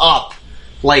Glennon up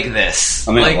like this?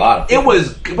 I mean, like, a lot of people. it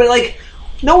was, but like,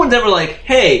 no one's ever like,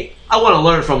 "Hey, I want to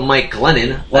learn from Mike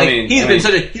Glennon." Well, Like, he's been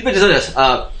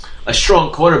such a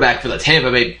strong quarterback for the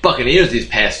Tampa Bay Buccaneers these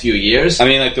past few years. I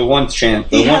mean, like the one time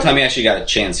he actually got a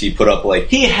chance, he put up like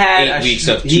He had 8 weeks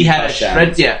of 2 he had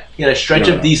touchdowns. he had a stretch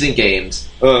No, of no. decent games,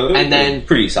 and then-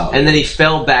 pretty solid. and then he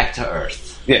fell back to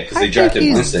earth. yeah, because I they think drafted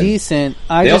he's Winston. decent.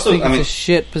 I They just also- think I it's mean- a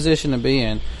shit position to be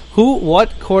in.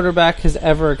 What quarterback has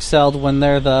ever excelled when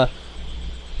they're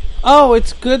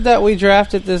it's good that we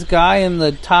drafted this guy in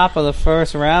the top of the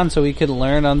first round so we could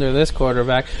learn under this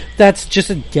quarterback. That's just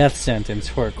a death sentence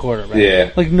for a quarterback.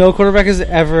 Yeah. Like, no quarterback has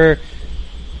ever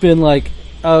been like,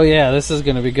 oh yeah, this is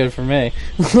going to be good for me.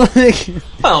 Like,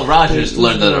 Well, Rodgers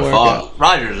learned under work Favre. out.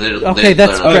 Rodgers did. okay, did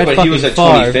that's learn under- Brett but he fucking was at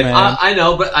Favre, 25th. man. I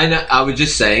know, but I was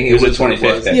just saying He was at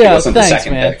 25th. He Yeah, wasn't the thanks,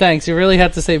 second man. pick. Thanks. You really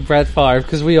had to say Brett Favre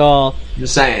because we all.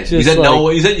 Just saying. Just you said no.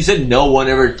 like- You said no one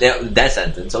ever that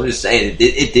sentence. I'm just saying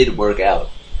it did work out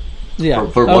Yeah.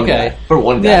 for one okay. guy. For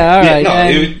one guy. Yeah. All Yeah, right. no,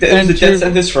 and, it was a and death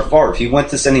sentence for Favre. He went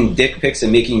to sending dick pics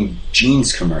and making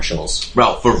jeans commercials.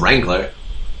 Bro, for Wrangler.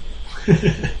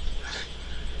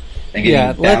 and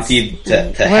getting bountied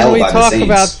to when hell we by talk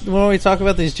the Saints. when we talk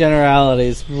about these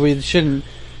generalities, we shouldn't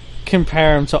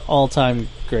compare them to all-time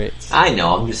greats. I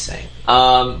know, I'm just saying.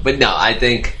 But no, I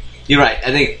think you're right.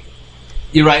 I think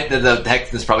you're right that the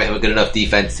Texans probably have a good enough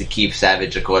defense to keep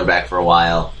Savage a quarterback for a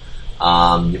while.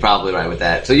 You're probably right with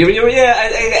that. So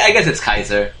I guess it's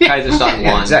Kaiser. Kaiser's starting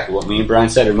one. Exactly what me and Brian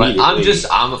said But immediately.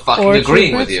 I'm fucking Or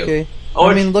agreeing with you. Trubisky.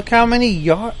 Or I mean, look how many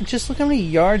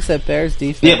yards that Bears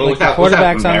defense. Yeah, but like without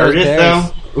quarterbacks on those Meredith, Bears. though,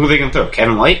 who are they going to throw?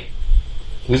 Kevin White?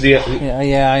 Who's the...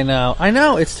 Yeah, I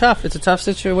know. It's tough. It's a tough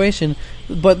situation,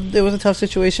 but it was a tough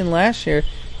situation last year.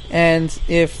 And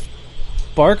if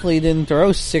Barkley didn't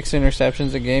throw 6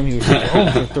 interceptions a game, he was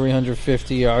throwing for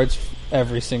 350 yards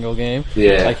every single game.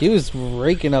 Yeah. Like, he was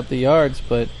raking up the yards,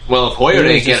 but... Well, if Hoyer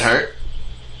didn't get hurt...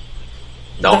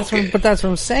 That's what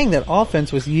I'm saying. That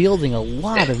offense was yielding a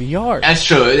lot of yards. That's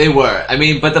true. They were. I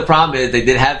mean, but the problem is they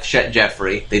did have Chet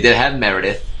Jeffrey. They did have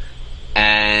Meredith.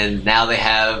 And now they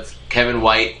have Kevin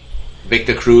White,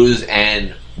 Victor Cruz,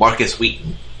 and Marcus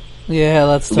Wheaton. Yeah,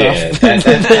 that's tough. Yeah,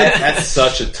 that's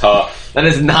such a tough... That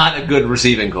is not a good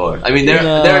receiving core. I mean, there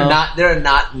are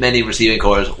not many receiving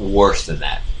cores worse than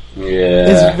that.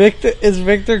 Yeah. Is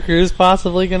Victor Cruz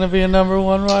possibly going to be a number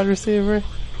 1 wide receiver?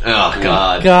 Oh,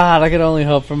 God. God, I can only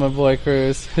hope for my boy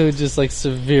Cruz, who just, like,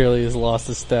 severely has lost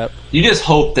a step. You just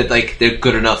hope that, like, they're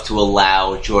good enough to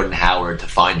allow Jordan Howard to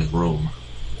find room.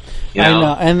 You know? I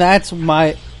know, and that's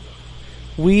my...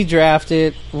 We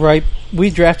drafted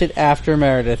after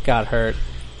Meredith got hurt,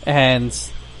 and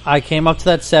I came up to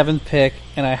that 7th pick,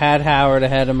 and I had Howard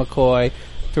ahead of McCoy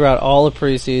throughout all of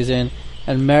preseason,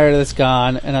 and Meredith's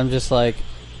gone, and I'm just like,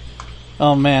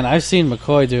 oh man, I've seen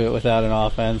McCoy do it without an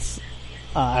offense.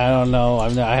 I don't know.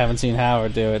 I haven't seen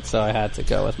Howard do it, so I had to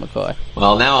go with McCoy.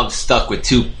 Well, now I'm stuck with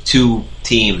two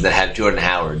teams that have Jordan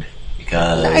Howard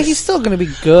because He's still going to be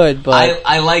good, but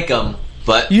I like him.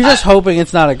 But you're just hoping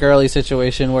it's not a Gurley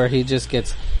situation where he just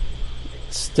gets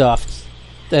stuffed,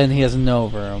 then he has no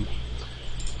room.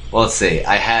 Well, let's see.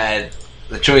 I had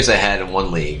the choice I had in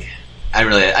one league. I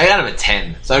got him at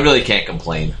 10, so I really can't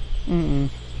complain. Really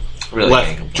left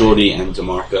can't complain. Jordy and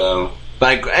DeMarco.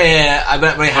 But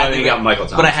I had you got Michael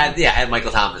Thomas. But I had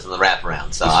Michael Thomas in the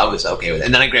wraparound, so I was okay with it.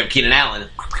 And then I grabbed Keenan Allen.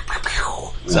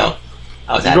 So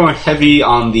I was You're going heavy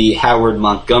on the Howard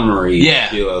Montgomery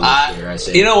duo this year, I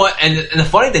see. You know what? And the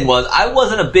funny thing was, I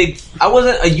wasn't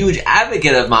a huge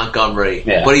advocate of Montgomery,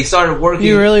 but he started working.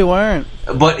 You really weren't.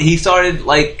 But he started,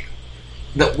 like,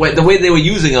 the way they were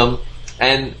using him,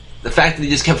 and the fact that he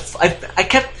just kept... I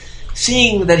kept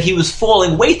seeing that he was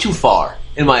falling way too far,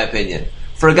 in my opinion,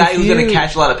 for a guy who's going to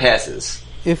catch a lot of passes.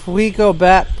 If we go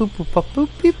back... Boop, boop, boop, boop,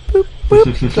 beep, boop,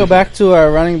 boop, go back to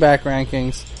our running back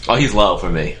rankings. Oh, he's low for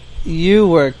me. You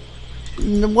were...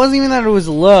 It wasn't even that it was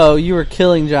low. You were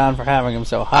killing John for having him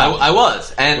so high. I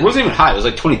was. And it wasn't even high. It was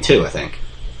like 22, I think.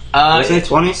 Wasn't it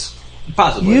 20s?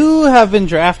 Possibly. You have been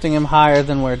drafting him higher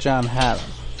than where John had him.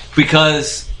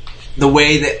 Because the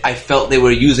way that I felt they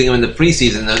were using him in the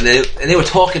preseason, and they were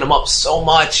talking him up so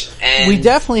much. And we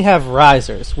definitely have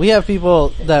risers. We have people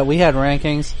that we had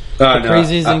rankings.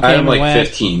 Preseason I came like and went.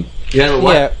 15. You had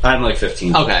what? Yeah. I'm like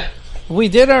 15. Okay. We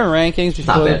did our rankings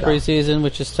before the bad, preseason,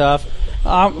 which is tough.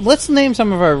 Let's name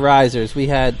some of our risers. We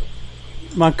had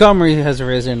Montgomery has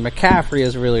risen. McCaffrey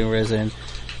has really risen.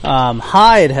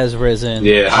 Hyde has risen.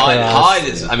 Yeah, Hyde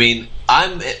is. I mean,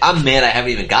 I'm mad I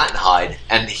haven't even gotten Hyde,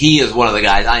 and he is one of the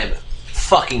guys I am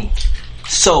fucking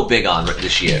so big on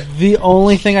this year. The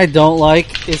only thing I don't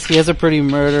like is he has a pretty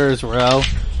murderer's row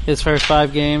his first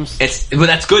 5 games. But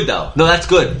that's good though. No, that's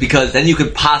good because then you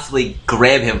could possibly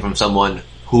grab him from someone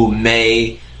who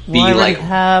may be like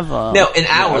have him. No, in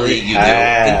our league you do. In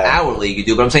our league you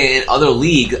do. But I'm saying in other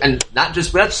leagues, and we're not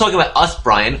just talking about us,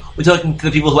 Brian. We're talking to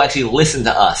the people who actually listen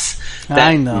to us.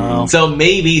 I know. So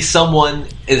maybe someone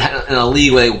is in a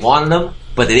league where they wanted him,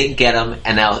 but they didn't get him,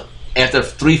 and now after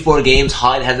 3-4 games,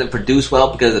 Hyde hasn't produced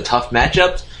well because of the tough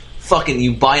matchups. Fucking,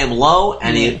 you buy him low,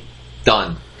 and he's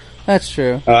done. That's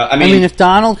true. I mean, if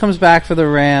Donald comes back for the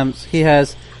Rams, he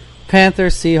has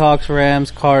Panthers, Seahawks,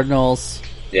 Rams, Cardinals.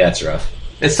 Yeah, it's rough.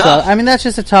 It's tough. I mean, that's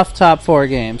just a tough top 4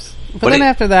 games. But then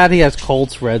after that, he has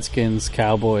Colts, Redskins,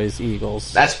 Cowboys,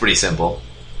 Eagles. That's pretty simple.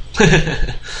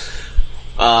 Let's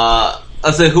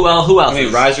say who else? I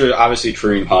mean, riser obviously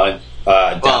Kareem Hunt,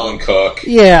 Dalvin Cook.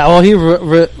 Yeah, well, he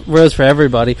rose for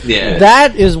everybody. Yeah,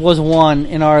 that was one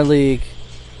in our league.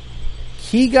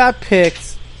 He got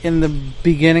picked in the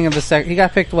beginning of the second. He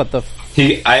got picked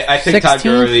I picked Todd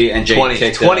Gurley and Jay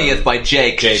 20th by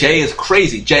Jake. Jay is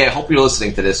crazy. Jay, I hope you're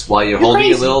listening to this while you're holding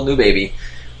your little new baby.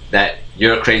 That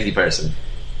you're a crazy person.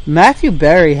 Matthew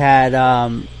Berry had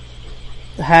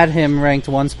had him ranked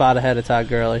one spot ahead of Todd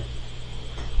Gurley.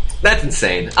 That's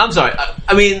insane. I'm sorry.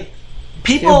 I mean,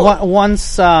 people...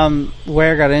 Once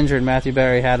Ware got injured, Matthew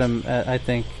Berry had him, I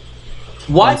think,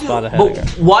 one spot ahead of him.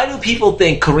 Why do people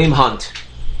think Kareem Hunt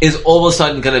is all of a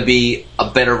sudden going to be a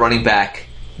better running back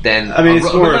than... I mean,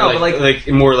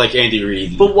 it's more like Andy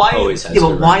Reid. But why? Always has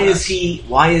But why is he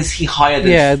higher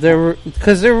than? Yeah,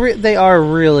 because they are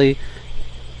really.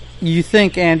 You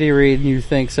think Andy Reid, and you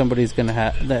think somebody's going to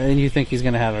have, and you think he's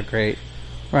going to have a great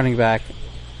running back.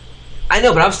 I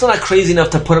know, but I'm still not crazy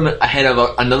enough to put him ahead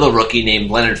of another rookie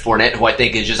named Leonard Fournette, who I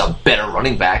think is just a better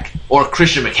running back, or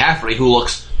Christian McCaffrey, who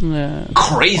looks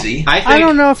crazy. I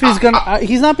don't know if he's going to...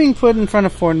 He's not being put in front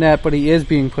of Fournette, but he is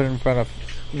being put in front of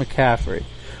McCaffrey,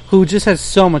 who just has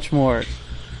so much more.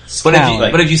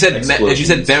 But if you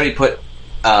said Berry put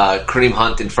Kareem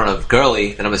Hunt in front of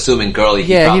Gurley, then I'm assuming Gurley.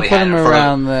 He put him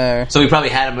around there. So he probably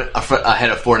had him ahead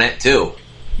of Fournette too.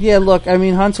 Yeah, look, I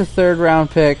mean, Hunt's a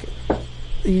third-round pick.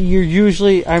 You're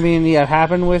usually, it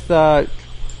happened with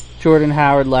Jordan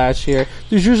Howard last year.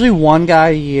 There's usually one guy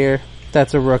a year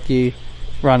that's a rookie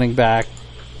running back.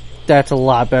 That's a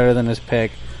lot better than his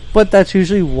pick. But that's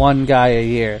usually one guy a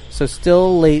year. So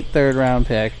still late third-round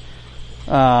pick.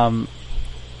 So...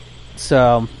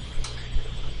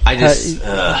 I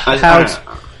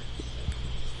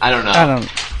don't know.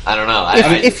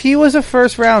 If he was a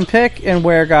first round pick and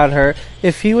Ware got hurt,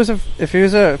 if he was a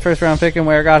first round pick and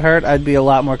Ware got hurt, I'd be a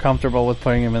lot more comfortable with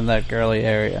putting him in that Gurley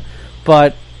area.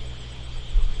 But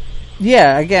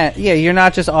you're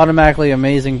not just automatically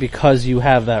amazing because you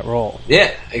have that role.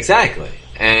 Yeah, exactly.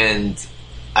 And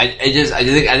I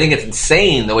think it's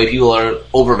insane the way people are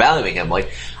overvaluing him.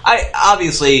 Like,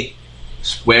 obviously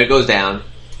Ware goes down,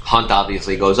 Hunt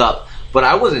obviously goes up, but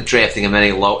I wasn't drafting him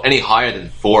any higher than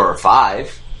 4 or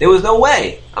 5. There was no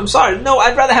way. I'm sorry. No,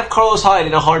 I'd rather have Carlos Hyde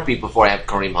in a heartbeat before I have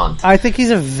Kareem Hunt. I think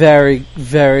he's a very,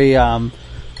 very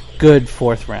good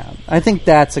 4th round. I think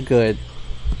that's a good...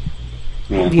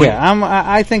 Yeah,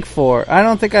 I think 4. I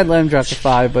don't think I'd let him draft to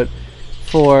 5, but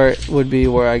 4 would be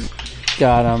where I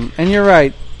got him. And you're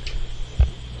right.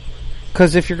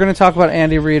 Because if you're going to talk about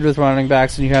Andy Reid with running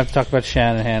backs, then you have to talk about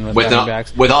Shanahan with running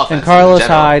backs. With offense. And Carlos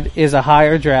Hyde is a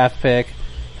higher draft pick,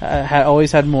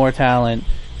 always had more talent,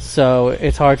 so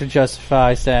it's hard to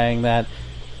justify saying that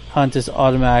Hunt is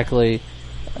automatically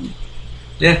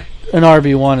an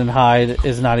RB1 and Hyde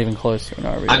is not even close to an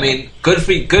RB1. I mean, good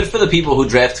for the people who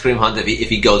draft Kareem Hunt if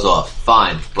he goes off.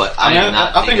 Fine, but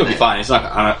I think it'll be fine. It's not.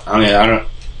 I don't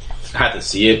have to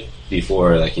see it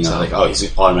before, he's an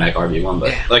automatic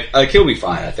RB1, but he'll be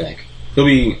fine. I think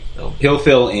he'll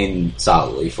fill in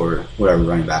solidly for whatever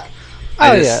running back.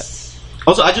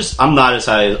 Also, I'm not as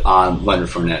high on Leonard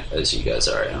Fournette as you guys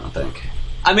are. I don't think.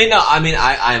 I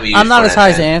am. I'm not as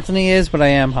high as Anthony is, but I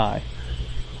am high.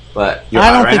 But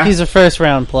I don't think he's a first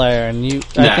round player, and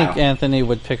I think Anthony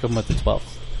would pick him with the 12th.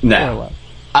 No,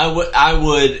 I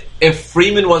would if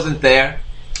Freeman wasn't there.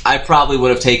 I probably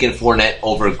would have taken Fournette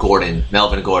over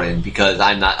Melvin Gordon, because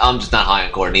I'm just not high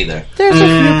on Gordon either. There's a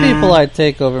few people I'd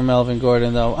take over Melvin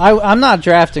Gordon, though. I'm not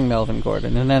drafting Melvin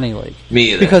Gordon in any league.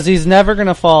 Me either. Because he's never going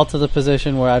to fall to the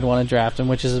position where I'd want to draft him,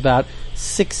 which is about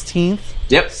 16th,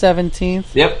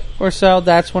 17th, or so.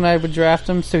 That's when I would draft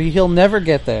him, so he'll never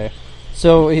get there.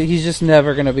 So he's just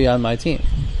never going to be on my team.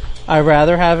 I'd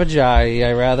rather have Ajayi.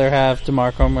 I'd rather have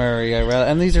DeMarco Murray.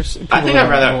 And these are. I think I'd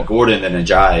rather have Gordon than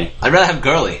Ajayi. I'd rather have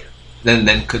Gurley than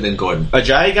Gordon.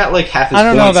 Ajayi got half his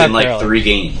points in Gurley. 3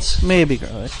 games. Maybe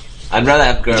Gurley. I'd rather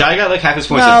have Gurley. Ajayi got half his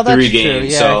points in 3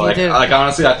 games. Yeah, so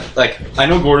honestly, I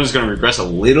know Gordon's going to regress a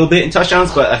little bit in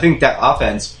touchdowns, but I think that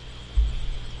offense,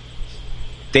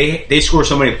 they score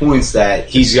so many points that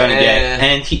he's going to get,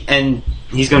 and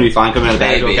he's going to be fine coming out of the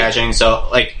backfield catching. So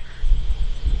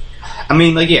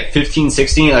 15,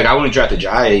 16, I wouldn't draft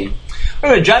Ajayi.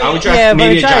 I would draft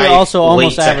maybe Ajayi also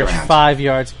almost averaged 5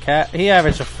 yards. He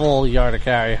averaged a full yard a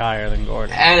carry higher than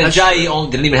Gordon. And Ajayi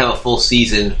didn't even have a full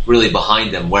season really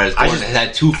behind him, whereas Gordon has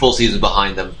had 2 full seasons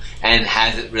behind him and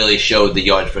hasn't really showed the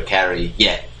yards per carry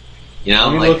yet.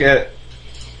 Look at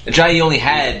Ajayi only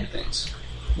had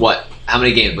what? How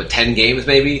many games? But 10 games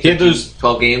maybe? He had those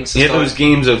 12 games. He had those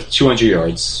games of 200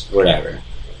 yards, whatever.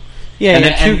 Yeah, he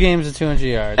had 2 games of 200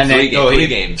 yards. And then 3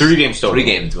 games. 3 games total. 3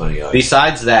 games, 200 yards.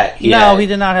 Besides that, he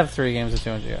did not have 3 games of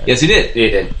 200 yards. Yes, he did. He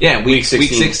did. Yeah, week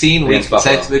 16, week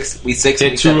 6, week 6. He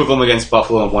had 2 of them against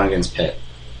Buffalo and 1 against Pitt.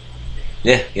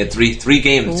 Yeah, he had 3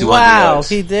 games of 200 yards. Wow,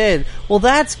 he did. Well,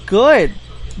 that's good.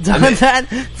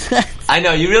 I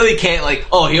know, you really can't he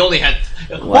only had...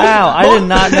 Wow, I did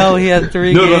not know he had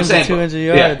 3 games of 200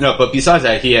 yards. Yeah, no, but besides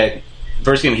that, he had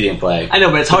First game he didn't play. I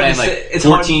know, but it's hard then, to like, say. It's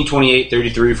 14, 28,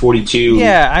 33, 42.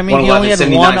 Yeah, I mean, he only had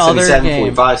 79, one other 77, game.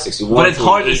 45, 61. But it's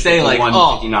hard to 48, say, like, 51,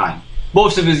 oh. 59.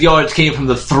 Most of his yards came from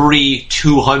the 3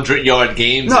 200-yard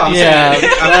games. No, I'm Yeah, saying,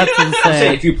 that's I'm saying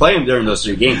insane. if you play him during those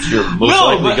 3 games, you're most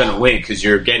likely going to win because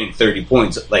you're getting 30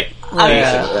 points. Like,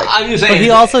 Yeah. I'm just saying. But he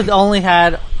also only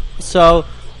had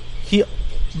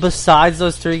besides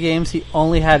those 3 games, he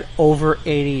only had over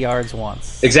 80 yards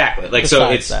once. exactly. Like,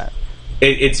 Besides so that.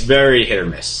 it's very hit or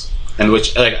miss. And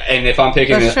and if I'm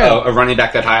picking That's true. a running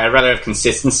back that high, I'd rather have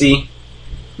consistency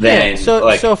than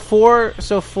So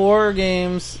 4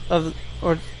 games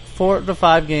or 4 to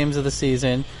 5 games of the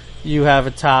season, you have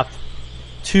a top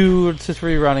 2 to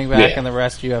 3 running back, and the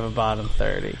rest you have a bottom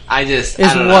 30. I Is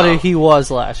don't what know. he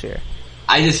was last year.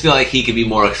 I just feel like he could be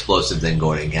more explosive than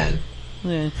Gordon can.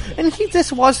 Yeah. And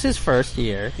this was his first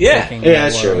year. Yeah. taking Yeah, that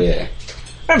that's true. load. Yeah.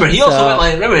 Remember, he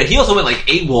also went like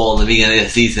AWOL in the beginning of the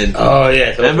season. Oh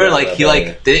yeah. Remember, like he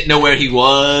didn't know where he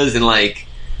was, and like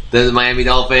the Miami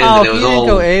Dolphins, Oh, and it if was he didn't all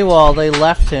go AWOL, they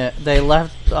left him. They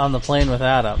left on the plane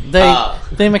without him. They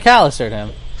McAllistered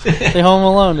him. They Home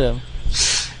Aloned him.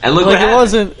 and look what Like it happened.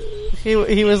 wasn't.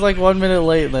 He was like 1 minute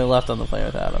late, and they left on the plane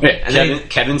without him. Yeah, And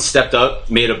Kevin stepped up,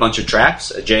 made a bunch of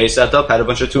traps. Jay stepped up, had a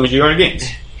bunch of 200-yard games.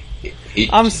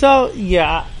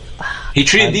 He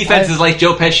treated defenses like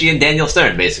Joe Pesci and Daniel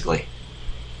Stern, basically.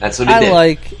 That's what he did.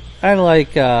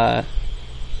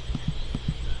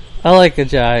 I like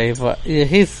Ajayi, but yeah,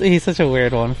 he's such a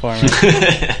weird one for me.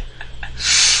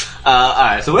 All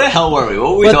right, so where the hell were we?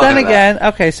 What were we But talking then about? again,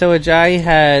 okay, so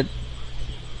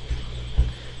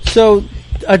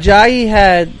Ajayi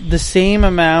had the same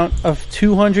amount of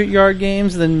 200-yard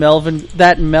games that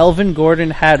Melvin Gordon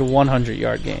had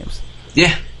 100-yard games.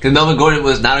 Yeah, because Melvin Gordon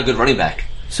was not a good running back.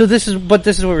 So this is what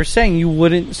we're saying. You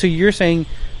wouldn't. So you're saying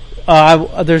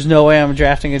there's no way I'm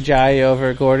drafting Ajayi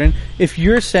over Gordon. If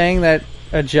you're saying that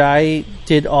Ajayi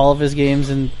did all of his games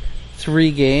in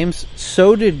 3 games,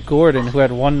 so did Gordon, who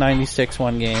had 196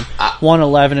 one game,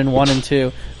 111 and 1 and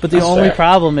 2. But the That's only fair.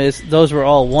 problem is those were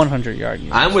all 100-yard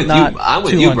games. I'm with not you. I'm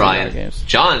with you, 200-yard Brian. games.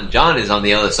 John is on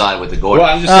the other side with the Gordon.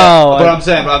 Well, I'm just saying. Oh, But I'm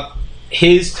saying,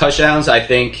 his touchdowns, I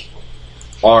think,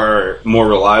 are more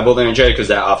reliable than Jay because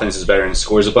that offense is better and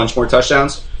scores a bunch more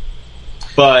touchdowns.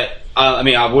 But I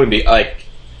mean, I wouldn't be like.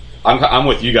 I'm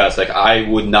with you guys. Like, I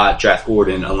would not draft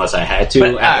Gordon unless I had to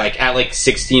But, at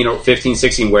 16 or 15,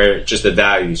 16, where just the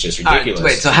value is just All right, ridiculous.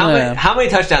 wait, so how many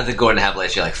touchdowns did Gordon have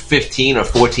last year? Like 15 or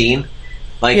 14?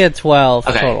 Like He had 12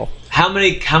 okay. total. How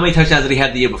many touchdowns did he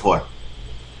have the year before?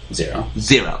 0.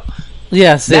 0.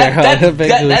 Yes,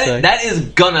 That is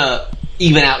gonna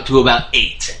even out to about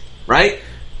 8, right?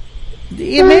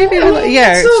 Yeah, maybe.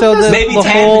 Yeah. So Maybe the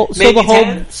 10, whole, maybe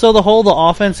the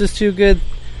offense is too good.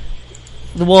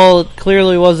 Well, it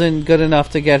clearly wasn't good enough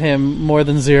to get him more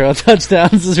than 0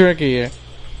 touchdowns his rookie year.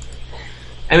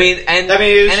 I mean,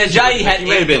 Ajayi had he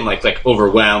may have been like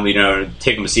overwhelmed.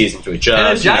 Take him a season to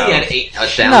adjust. And Ajayi had 8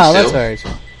 touchdowns. No, too, that's very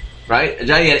true. right?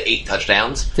 Ajayi had 8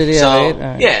 touchdowns. Did he have 8? All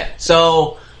right. Yeah.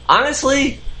 So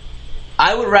honestly,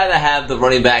 I would rather have the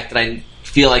running back that I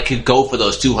feel like could go for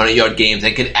those 200-yard games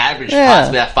and could average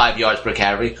possibly that 5 yards per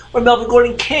carry, where Melvin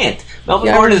Gordon can't.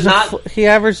 Melvin Gordon is not. He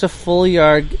averaged a full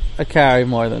yard a carry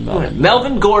more than Melvin.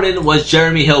 Melvin Gordon was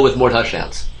Jeremy Hill with more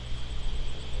touchdowns.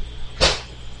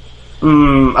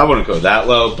 I wouldn't go that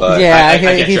low, but Yeah, I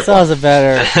get he your still point. has a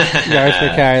better yards per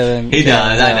carry than He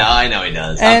does. Jeremy Hill. I know he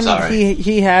does. I'm And sorry.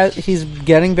 he's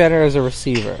getting better as a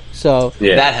receiver. So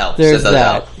Yeah. That helps. there's That does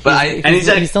that. help. But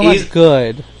He's still not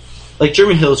good. Like,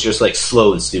 Jeremy Hill's just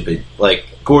slow and stupid. Like,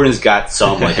 Gordon's got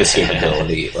some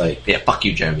escapability. Like, yeah, fuck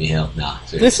you, Jeremy Hill. Nah,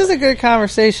 seriously. This is a good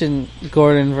conversation,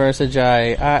 Gordon versus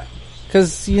Ajayi,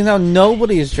 because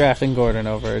nobody is drafting Gordon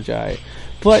over Ajayi,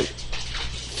 but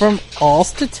from all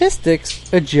statistics,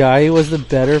 Ajayi was the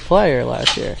better player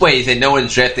last year. Wait, you said no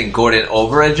one's drafting Gordon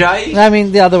over Ajayi? I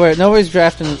mean, the other way, nobody's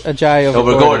drafting Ajayi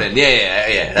over Gordon.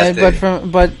 Yeah. That's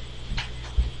but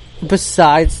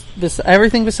besides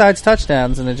everything besides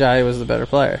touchdowns, and Ajayi was the better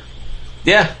player.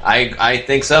 Yeah, I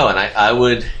think so, and I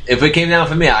would, if it came down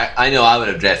for me, I know I would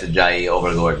have drafted Ajayi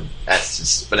over Gordon. That's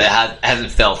just, but it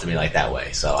hasn't felt to me like that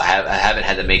way, so I haven't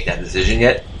had to make that decision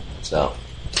yet. So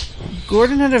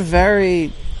Gordon had a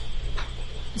very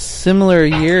similar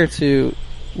year to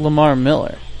Lamar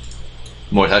Miller.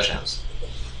 more touchdowns.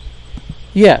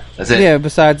 Yeah, That's it. Yeah,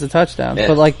 besides the touchdowns, Yeah.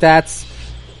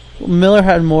 but Miller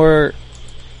had more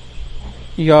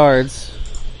yards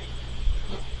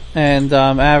and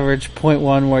average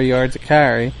 0.1 more yards a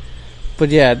carry, but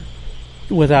yeah,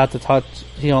 without the touch,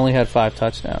 he only had 5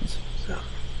 touchdowns.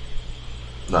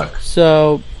 Look,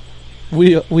 So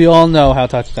we all know how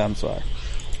touchdowns are.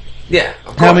 Yeah.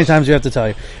 Of How many course. times do you have to tell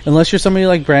you? Unless you're somebody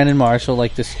like Brandon Marshall,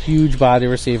 like this huge body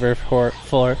receiver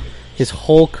for his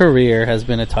whole career has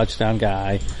been a touchdown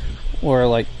guy, or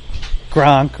like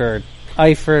Gronk or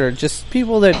Eifert, or just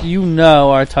people that you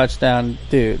know are touchdown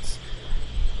dudes.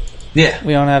 Yeah.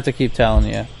 We don't have to keep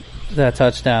telling you that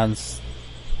touchdowns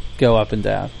go up and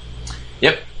down.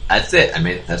 Yep. That's it. I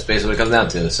mean, that's basically what it comes down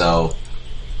to. So,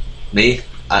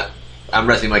 I'm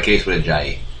resting my case with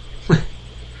Ajayi.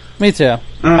 Me too.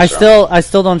 Sure. I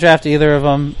still don't draft either of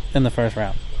them in the first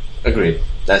round. Agreed.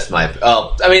 That's my.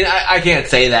 Oh, I mean, I can't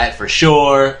say that for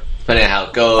sure, depending on how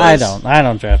it goes. I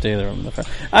don't draft either of them in the first.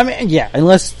 I mean, yeah,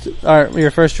 unless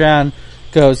your first round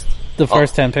goes, the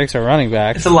first 10 picks are running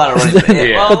backs. It's a lot of running backs.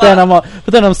 Yeah. Well,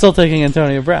 but then I'm still taking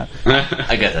Antonio Brown.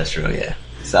 I guess that's true. Yeah.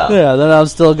 So. Yeah, then I'm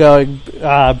still going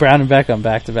Brown and Beckham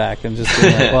back to back, and just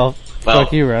being like, well,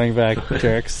 fuck you, running back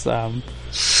jerks. I'm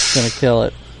gonna kill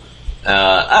it. All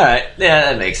right. Yeah,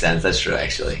 that makes sense. That's true,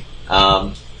 actually.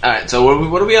 All right. So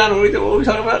what are we on? What are we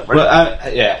talking about? Well,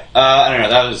 I don't know.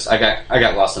 That was I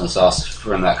got lost in the sauce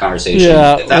from that conversation.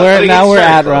 Yeah, I think it's we're very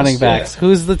at close, running backs. yeah.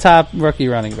 Who's the top rookie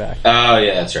running back? Oh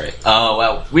yeah, that's right. Oh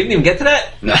well, we didn't even get to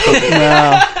that. No.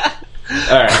 No.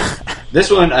 All right. This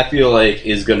one I feel like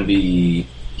is going to be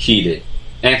heated.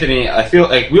 Anthony, I feel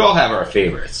like we all have our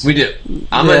favorites. We do.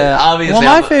 Obviously. Well,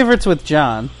 my favorite's with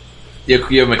John. You're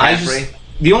McCaffrey.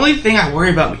 The only thing I worry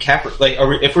about McCaffrey, like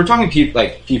if we're talking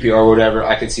like PPR or whatever,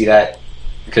 I could see that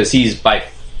because he's by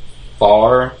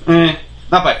far, not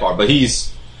by far, but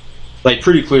he's like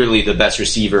pretty clearly the best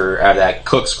receiver out of that.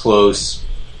 Cook's close.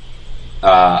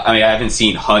 I mean, I haven't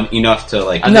seen Hunt enough to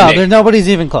like. No, nobody's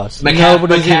even close.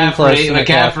 Nobody's even close to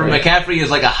McCaffrey. McCaffrey is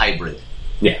like a hybrid.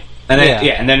 Yeah, and then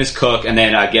and then it's Cook, and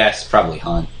then I guess probably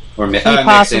Hunt or He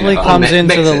possibly comes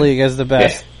into the Mixon. league as the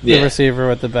best, Yeah. the receiver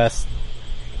with the best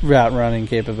route running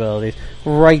capabilities,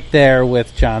 right there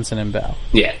with Johnson and Bell.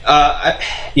 Yeah,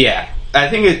 I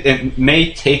think it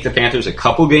may take the Panthers a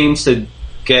couple games to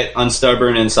get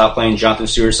unstubborn and stop playing Jonathan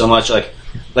Stewart so much. Like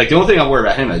the only thing I worry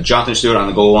about him is Jonathan Stewart on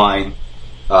the goal line,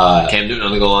 Cam Newton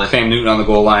on the goal line. Cam Newton on the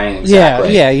goal line.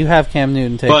 Exactly. Yeah, you have Cam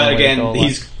Newton taking But away the again, goal line.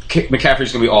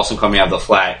 McCaffrey's going to be also coming out of the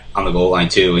flat on the goal line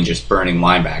too, and just burning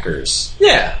linebackers.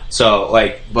 Yeah, So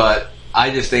but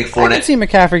I just think I can Fournette. see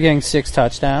McCaffrey getting 6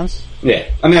 touchdowns.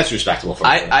 yeah, I mean that's respectable for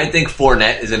him. I think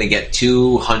Fournette is going to get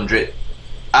 200.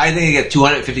 I think he get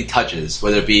 250 touches,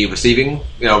 whether it be receiving,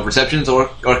 receptions or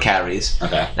carries.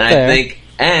 Okay.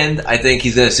 And I think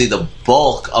he's going to see the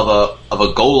bulk of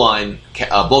a goal line,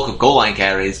 bulk of goal line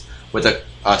carries with a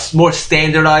more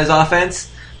standardized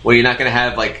offense where you're not going to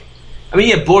have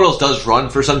Bortles does run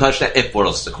for some touchdowns. If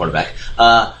Bortles is the quarterback,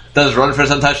 does run for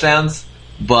some touchdowns,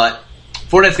 but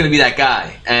Fournette's going to be that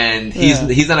guy, and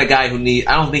he's not a guy who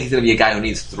I don't think he's going to be a guy who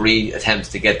needs 3 attempts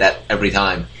to get that every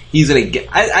time. He's going to get.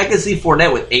 I can see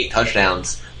Fournette with 8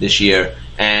 touchdowns this year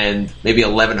and maybe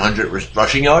 1,100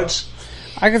 rushing yards.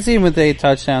 I can see him with 8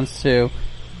 touchdowns too,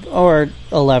 or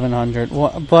 1,100.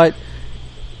 But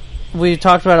we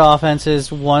talked about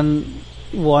offenses. One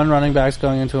running back's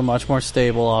going into a much more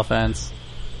stable offense.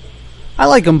 I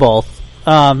like them both.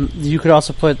 You could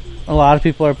also put. A lot of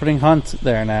people are putting Hunt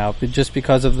there now, just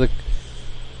because of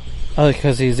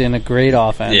because he's in a great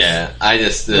offense. Yeah, I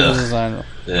just. I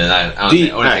don't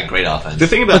think great offense. The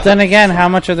thing about But then again, how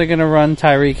much are they going to run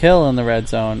Tyreek Hill in the red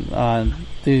zone on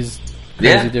these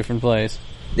crazy different plays?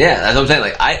 Yeah, that's what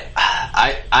I'm saying.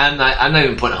 I'm not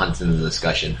even putting Hunt into the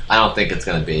discussion. I don't think it's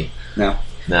going to be. No.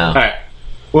 All right.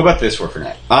 What about this for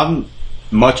Fournette? I'm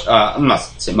not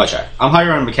saying much higher. I'm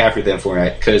higher on McCaffrey than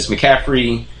Fournette because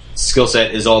McCaffrey skill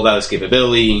set is all about his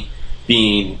capability,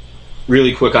 being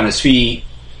really quick on his feet,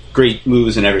 great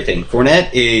moves and everything.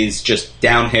 Fournette is just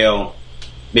downhill,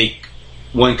 make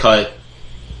one cut,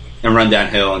 and run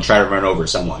downhill and try to run over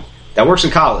someone. That works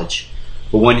in college,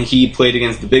 but when he played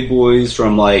against the big boys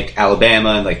from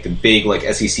Alabama and the big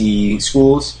SEC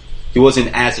schools, he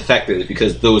wasn't as effective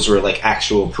because those were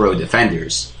actual pro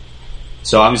defenders.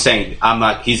 So I'm just saying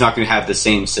he's not going to have the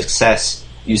same success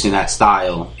using that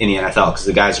style in the NFL because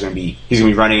the guys he's going to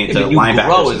be running into linebackers.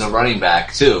 Grow as a running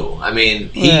back too. I mean,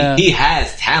 he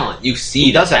has talent. You see,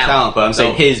 he does have talent, but I'm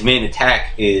saying his main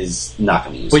attack is not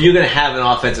going to use. But you're going to have an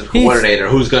offensive coordinator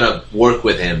who's going to work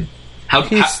with him. How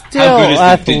good is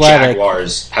athletic. the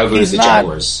Jaguars? How good is the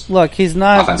Jaguars? Look, he's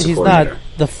not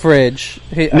the fridge.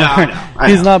 I know.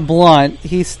 He's not blunt.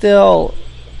 He's still.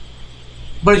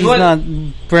 But he's not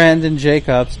Brandon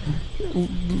Jacobs.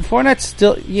 Fournette's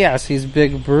still, yes, he's a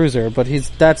big bruiser, but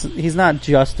he's not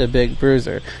just a big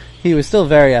bruiser. He was still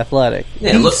very athletic.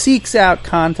 Yeah, he seeks out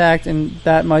contact, and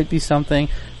that might be something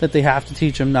that they have to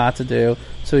teach him not to do.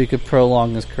 so he could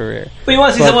prolong his career. But you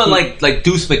want to see But someone he- like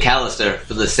Deuce McAllister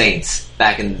for the Saints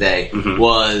back in the day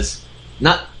was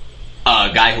not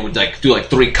a guy who would do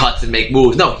 3 cuts and make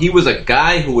moves. No, he was a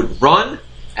guy who would run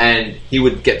and he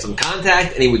would get some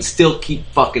contact and he would still keep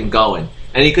fucking going.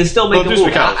 And he could still make a Deuce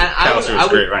move. McAllister was a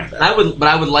great running back. I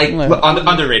would like.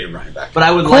 Underrated running back. But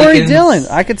I would Corey like him- Dillon.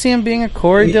 I could see him being a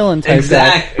Corey Dillon type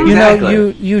Exactly. guy.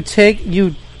 You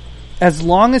know, as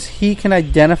long as he can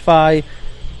identify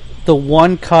the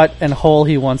one cut and hole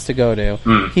he wants to go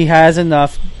to, he has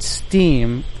enough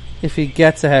steam, if he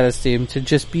gets ahead of steam, to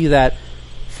just be that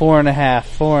 4.5,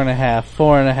 4.5,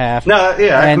 4.5. No,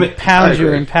 yeah, and pound you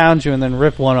agree. and pound you and then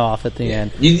rip one off at the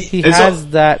end. He it's has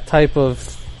that type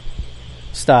of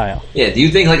style. Yeah, do you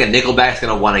think like a nickelback's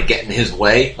going to want to get in his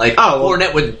way? Like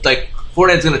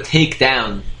Fournette's going to take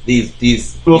down these.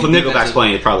 Well, if these a Nickelback's defensive-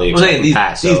 playing, it probably I'm saying these,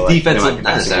 pass. these So, like, defensive, they might be not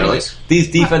passing necessarily. anyways.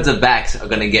 These defensive backs are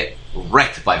going to get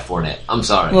wrecked by Fournette. I'm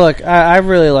sorry. Look, I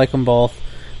really like them both.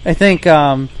 I think.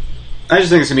 I just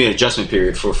think it's gonna be an adjustment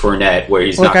period for Fournette where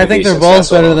he's not. Look, I gonna think be they're both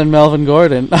successful. better than Melvin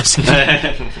Gordon.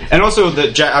 And also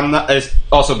it's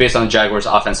also based on the Jaguars'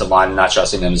 offensive line and not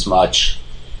trusting them as much,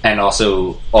 and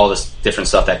also all this different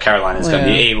stuff that Carolina's going to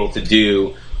be able to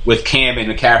do with Cam and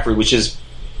McCaffrey, which is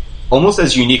almost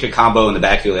as unique a combo in the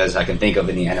backfield as I can think of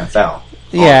in the NFL.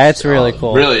 Yeah, it's really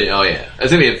cool. Really? Oh yeah,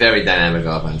 it's going to be a very dynamic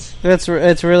offense. It's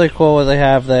really cool what they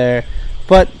have there.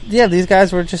 But yeah, these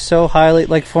guys were just so highly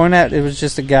like Fournette. It was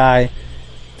just a guy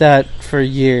that for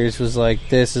years was like,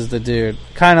 this is the dude.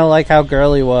 Kind of like how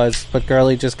Gurley was, but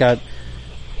Gurley just got.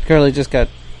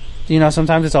 You know,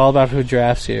 sometimes it's all about who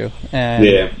drafts you, and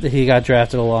he got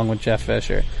drafted along with Jeff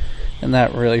Fisher, and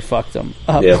that really fucked him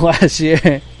up last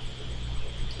year.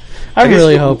 I'm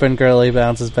really hoping Gurley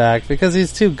bounces back because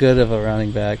he's too good of a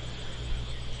running back.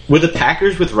 Would the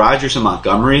Packers with Rodgers and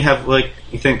Montgomery have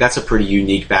you think that's a pretty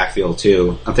unique backfield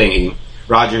too? I'm thinking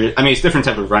Rodgers. I mean, it's a different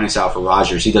type of running style for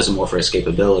Rodgers. He does it more for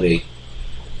escapability.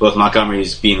 Both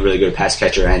Montgomery's being really good pass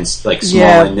catcher and small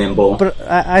and nimble. But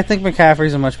I think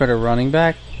McCaffrey's a much better running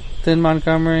back than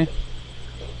Montgomery.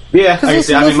 Yeah, let's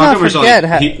not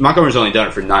forget Montgomery's only done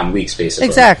it for 9 weeks, basically.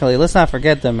 Exactly. Let's not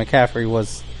forget that McCaffrey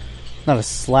was not a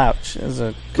slouch as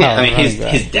a college running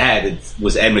back. His dad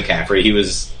was Ed McCaffrey. He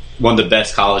was one of the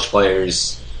best college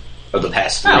players of the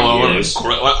past 3 years.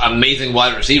 Amazing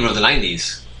wide receiver of the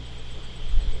 90s.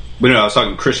 But no, I was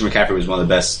talking Christian McCaffrey was one of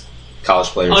the best college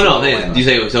players. Oh no, you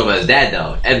say it was over his dad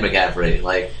though. Ed McCaffrey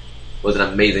was an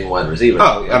amazing wide receiver.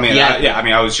 Oh, I mean,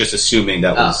 I was just assuming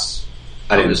that was.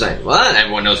 I'm just saying. Well,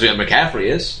 everyone knows who Ed McCaffrey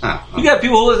is. Oh. You got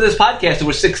people who listen to this podcast who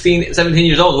were 16, 17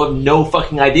 years old who have no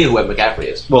fucking idea who Ed McCaffrey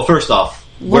is. Well, first off,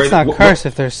 let's not curse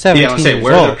if they're 17 years old.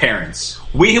 Where are their parents?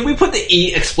 We put the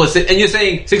E explicit, and you're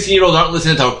saying 16-year-olds aren't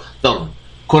listening to the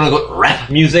quote-unquote rap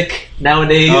music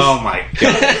nowadays? Oh my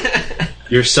god.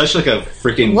 You're such a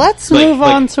freaking... Let's move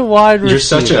on to wide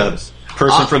receivers. You're such a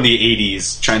person from the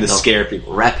 80s trying to scare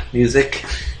people. Rap music?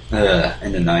 In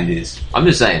the 90s. I'm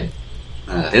just saying.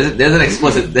 There's an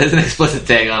explicit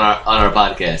tag on our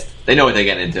podcast. They know what they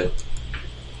get into.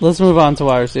 Let's move on to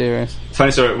wide receivers.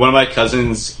 Funny story. One of my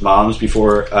cousin's moms,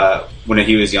 before when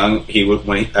he was young,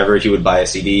 whenever he would buy a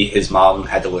CD, his mom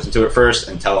had to listen to it first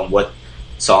and tell him what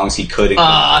songs he could.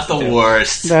 That's the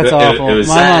worst. That's awful. It was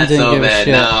my mom didn't so give bad. a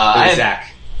shit. No,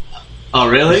 Zach. Oh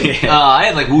really? Yeah. I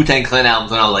had Wu-Tang Clan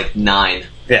albums when I was 9.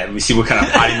 Yeah, let me see what kind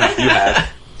of potty mouth you have.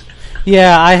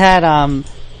 Yeah, I had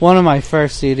one of my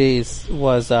first CDs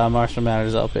was Marshall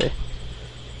Mathers LP.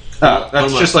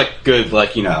 That's just good,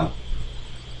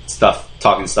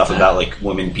 talking stuff about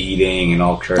women beating and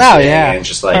all cursing. Oh, yeah. And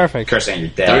just Perfect. cursing your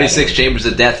dad. 36 Chambers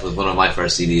of Death was one of my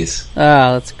first CDs.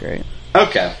 Oh, that's great.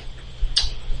 Okay.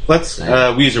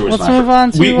 Weezer was Let's move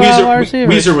on to wide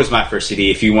receivers. Weezer was my first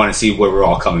CD. If you want to see where we're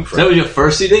all coming from, So that was your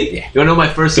first CD? Yeah. You want to know my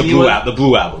first CD was? The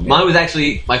Blue Album. Mine was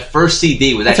actually my first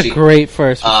CD was That's actually a great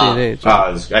first CD.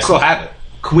 I still have it.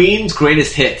 Queen's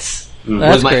Greatest Hits.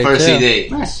 That's Was my great, first too. CD.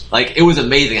 Nice. It was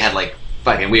amazing. It had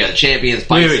fucking We Are the Champions. Wait,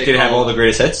 Bicycle. did it have all the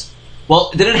greatest hits?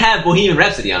 Well, it didn't have Bohemian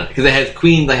Rhapsody on it because it had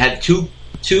Queen. They had two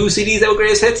CDs that were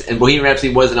greatest hits, and Bohemian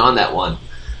Rhapsody wasn't on that one.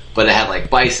 But it had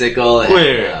Bicycle. It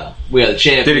had, We Are the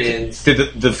Champions.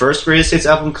 Did the first greatest hits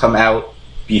album come out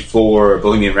before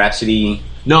Bohemian Rhapsody?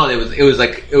 No, it was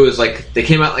they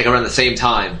came out around the same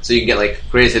time, so you can get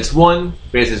Greatest Hits 1,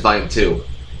 Greatest Hits Volume 2,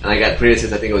 and I got Greatest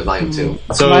Hits. I think it was Volume 2.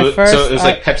 So it was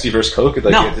Pepsi versus Coke. You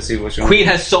No, had to see which one. Queen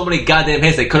has so many goddamn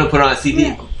hits they couldn't put on a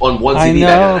CD on one CD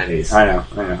back in the 90s. I know.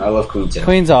 I love Queen too.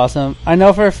 Queen's awesome. I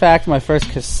know for a fact my first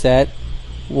cassette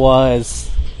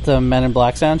was the Men in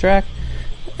Black soundtrack,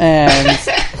 and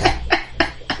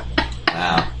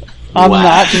Wow. I'm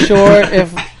not sure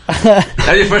if That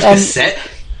was your first cassette?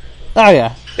 Oh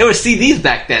yeah. There were CDs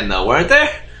back then, though, weren't there?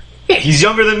 Yeah, he's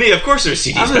younger than me. Of course there's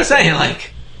CDs. I'm just saying,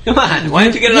 like, come on, why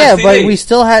didn't you get it Yeah, on CD? but we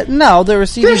still had there were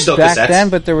CDs still back cassettes. then,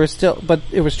 but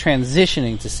it was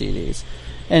transitioning to CDs,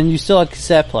 and you still had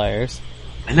cassette players.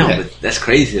 I know, Yeah. but that's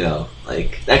crazy, though.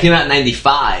 Like, that came out in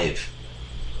 95.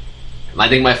 I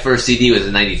think my first CD was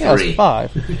in Yeah, it 93. was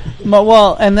 5.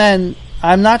 Well, and then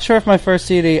I'm not sure if my first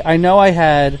CD. I know I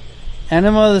had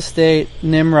Enema of the State,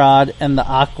 Nimrod, and the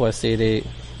Aqua CD,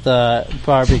 the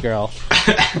Barbie Girl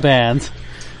band.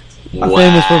 Wow. I'm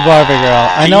famous for Barbie Girl.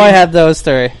 I know I had those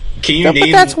 3. Can you But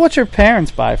name? that's what your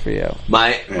parents buy for you.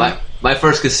 My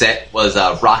first cassette was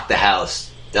Rock the House,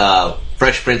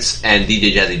 Fresh Prince, and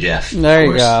DJ Jazzy Jeff. There you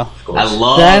course. go. Of course. I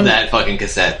love Then- that fucking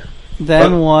cassette.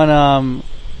 Then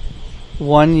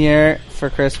one year for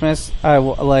Christmas, I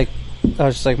was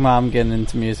just like, Mom, I'm getting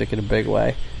into music in a big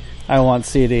way. I want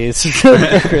CDs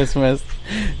for Christmas.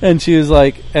 And she was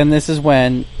like, and this is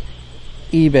when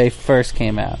eBay first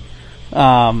came out.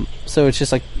 So it's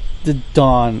just like the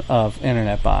dawn of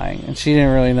internet buying. And she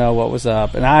didn't really know what was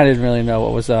up, and I didn't really know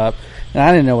what was up, and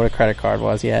I didn't know what a credit card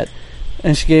was yet.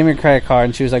 And she gave me a credit card,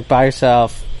 and she was like, buy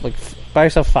yourself 5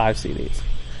 CDs.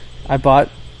 I bought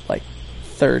like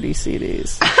 30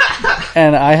 CDs.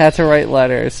 And I had to write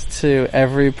letters to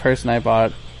every person I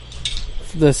bought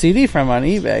the CD from on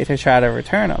eBay to try to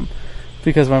return them.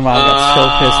 Because my mom got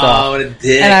so pissed off. What a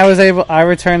dick. And I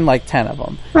returned like 10 of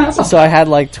them. So I had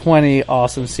like 20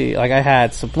 awesome CDs. Like I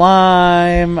had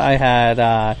Sublime, I had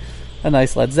a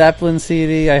nice Led Zeppelin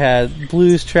CD, I had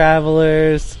Blues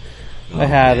Travelers, I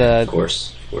had Of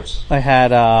course. I had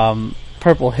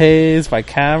Purple Haze by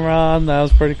Cameron. That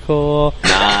was pretty cool.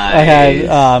 Nice. I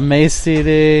had Mace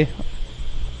CD.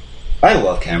 I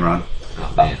love Cameron.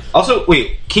 Oh, man. Also,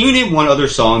 wait, can you name one other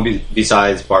song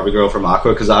besides Barbie Girl from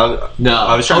Aqua? Because I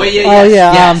was trying. Oh, to, yeah, Oh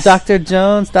yeah, yes. Dr.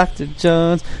 Jones,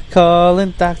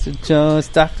 calling Dr. Jones,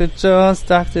 Dr. Jones,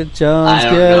 Dr. Jones, I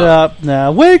don't get know. up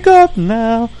now, wake up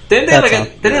now. Didn't they have That like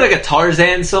song. didn't they have like a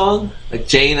Tarzan song? Like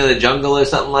Jane of the Jungle or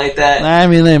something like that? I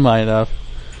mean, they might have.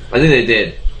 I think they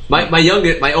did.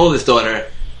 My oldest daughter,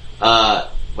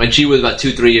 when she was about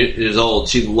 2-3 years old,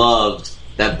 she loved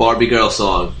that Barbie Girl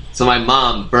song. So my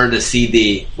mom burned a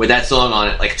CD with that song on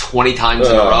it like 20 times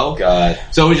in a row. Oh God!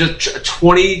 So it was just a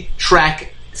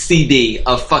 20-track CD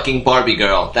of fucking Barbie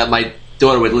Girl that my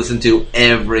daughter would listen to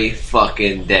every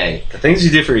fucking day. The things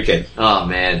you do for your kid. Oh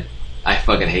man, I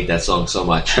fucking hate that song so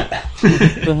much. All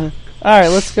right,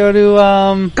 let's go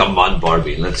to Come on,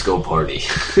 Barbie, let's go party.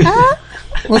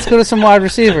 some wide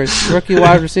receivers, rookie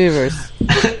wide receivers.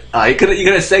 You could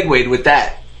have segued with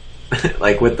that,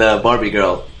 like with the Barbie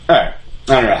Girl. All right.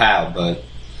 I don't know how, but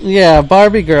Yeah,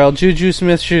 Barbie Girl, Juju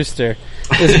Smith-Schuster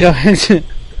is going to.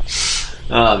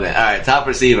 Oh man! All right, top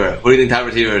receiver. Who do you think top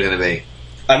receiver is going to be?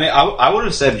 I mean, I would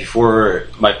have said before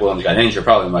Mike Williams got injured,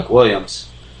 probably Mike Williams.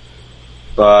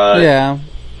 But Yeah.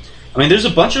 I mean, there's a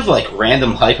bunch of like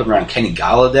random hype around Kenny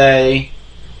Galladay.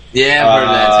 Yeah, I've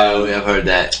heard that too. I've heard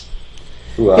that.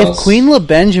 Who If else? Queen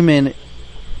LeBenjamin,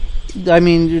 I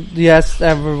mean, yes,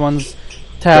 everyone's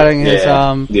touting his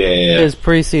his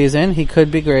preseason. He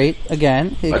could be great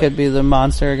again. He could be the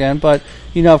monster again. But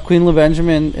if Queen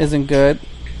LeBenjamin isn't good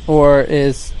or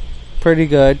is pretty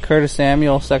good, Curtis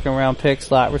Samuel, second round pick,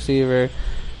 slot receiver.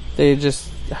 They just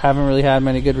haven't really had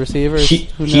many good receivers.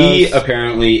 Who He knows?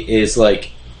 apparently is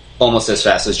like almost as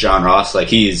fast as John Ross. Like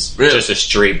he's Really? just a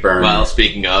straight burner. Well,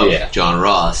 speaking of Yeah. John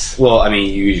Ross, Well, I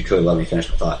mean, you could let me finish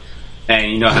my thought.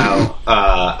 And you know how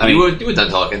I mean, you were done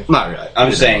talking. not really. I'm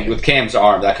just saying with Cam's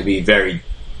arm, that could be a very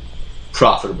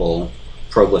profitable,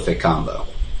 prolific combo.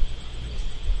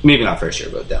 Maybe not first year,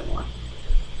 but down the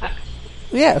line.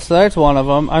 Yeah, so that's one of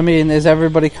them. I mean, is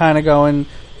everybody kind of going...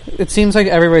 It seems like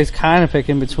everybody's kind of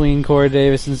picking between Corey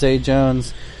Davis and Zay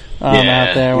Jones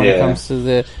out there when it comes to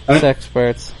the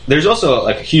experts. There's also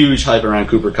like a huge hype around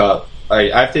Cooper Kupp.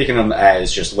 I've taken them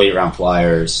as just late round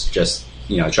flyers, just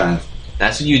trying to.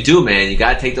 That's what you do, man. You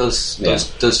got to take those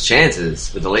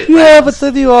chances with the late. Yeah, rounds. but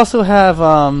then you also have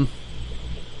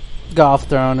golf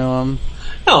thrown to him.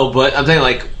 No, but I'm saying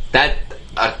like that.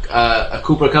 A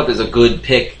Cooper Kupp is a good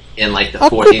pick in like the A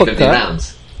 14, Cooper 15 Kupp.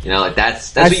 rounds.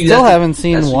 That's I what you still have to- haven't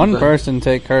seen that's what one you- person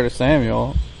take Curtis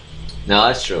Samuel. No,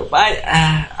 that's true. But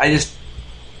I just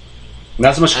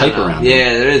Not so much I hype don't know. around.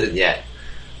 Yeah, there isn't yet.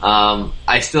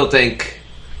 I still think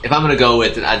if I'm going to go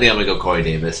with it, I think I'm going to go Corey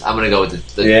Davis. I'm going to go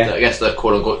with the I guess the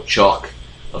quote unquote chalk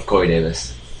of Corey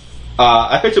Davis.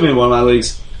 I picked him in one of my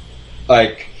leagues.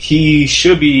 Like he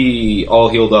should be all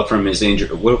healed up from his injury.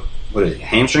 What is it?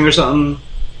 Hamstring or something?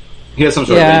 He had some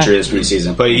sort of injury this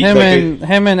preseason, but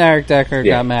him and Eric Decker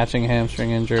got matching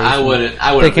hamstring injuries. I wouldn't.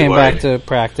 They came back to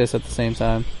practice at the same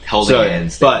time, holding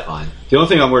hands. But fine. The only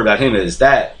thing I'm worried about him is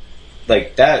that,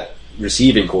 that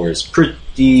receiving core is pretty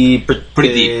deep,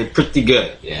 pretty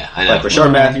good. Yeah, I know. Like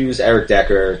Rashard Matthews, Eric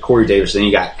Decker, Corey Davis, then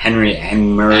you got Henry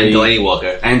and Murray and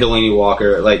Delaney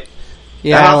Walker. Like,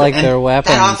 I like their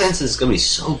weapons. That offense is going to be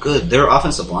so good. Their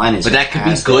offensive line is, but that could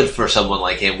be good for someone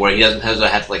like him, where he doesn't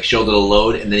have to shoulder the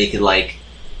load, and then he can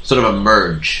sort of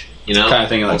emerge. Kind of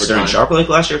thing like Sterling Sharp, like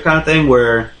last year, kind of thing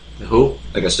where. Who?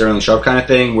 Like a Sterling Sharp kind of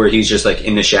thing, where he's just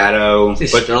in the shadow.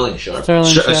 Sterling Sharp.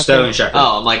 Sterling Sharp.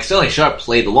 Oh, I'm like Sterling Sharp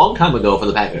played a long time ago for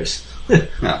the Packers.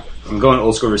 No, I'm going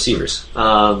old school receivers.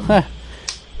 But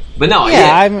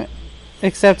no,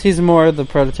 except he's more the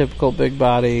prototypical big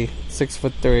body,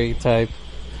 6'3" type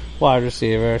wide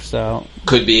receiver. So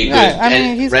could be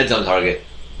a good red zone target.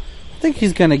 I think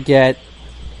he's going to get.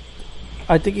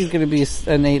 I think he's going to be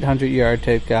an 800-yard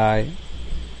type guy.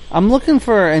 I'm looking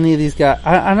for any of these guys.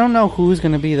 I don't know who's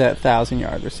going to be that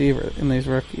 1,000-yard receiver in these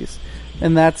rookies,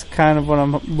 and that's kind of what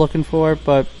I'm looking for.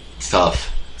 But it's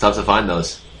tough. It's tough to find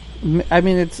those. I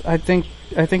mean, I think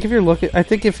if you're looking, I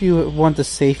think if you want the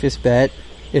safest bet,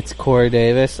 it's Corey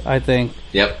Davis. I think.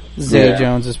 Yep. Zay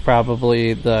Jones is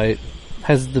probably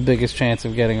has the biggest chance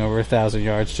of getting over 1,000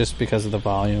 yards just because of the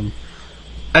volume.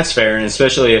 That's fair, and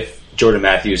especially if Jordan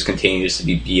Matthews continues to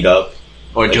be beat up,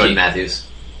 or Jordan Matthews.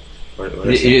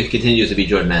 He continues to be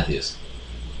Jordan Matthews.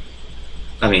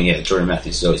 I mean, Jordan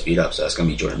Matthews is always beat up, so that's going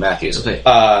to be Jordan Matthews. Okay.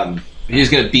 He's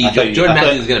going to be Jordan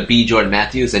Matthews is going to be Jordan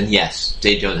Matthews, and yes,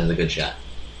 Zay Jones has a good shot.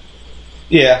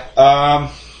 Yeah.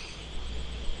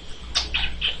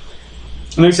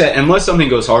 Like I said, unless something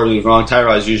goes horribly wrong,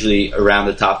 Tyrod is usually around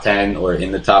the top 10 or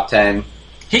in the top 10.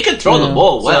 He can throw the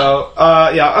ball well. So,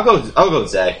 I'll go with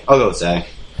Zay.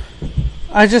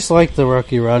 I just like the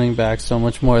rookie running backs so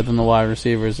much more than the wide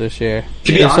receivers this year.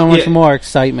 There's so much more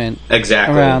excitement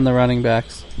around the running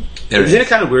backs. Isn't it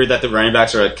kind of weird that the running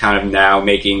backs are kind of now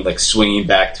making swinging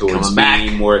back towards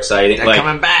being more exciting? They're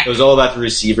coming back. It was all about the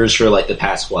receivers for the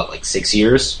past 6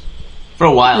 years for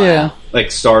a while. Yeah, now.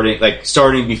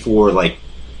 starting before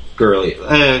Gurley.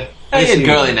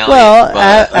 Gurley now. Well,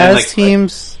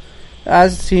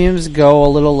 as teams go a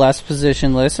little less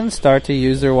positionless and start to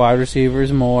use their wide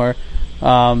receivers more.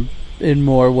 In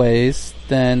more ways,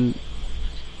 then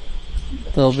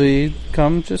they'll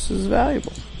become just as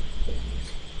valuable.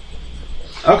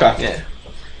 Okay.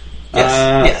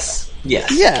 Yeah. Yes. Yeah.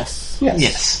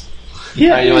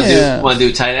 You want to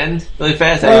do tight end really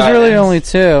fast? That was really only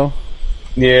two.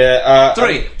 Yeah.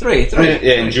 Three.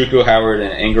 Yeah, Njoku, Howard,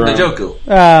 and Ingram. Njoku,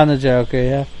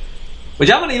 yeah. Which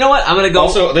you know what? I'm going to go.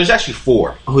 Also, there's actually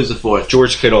four. Who's the fourth?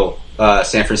 George Kittle,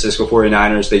 San Francisco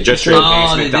 49ers. They just traded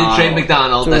Vance McDonald. Did trade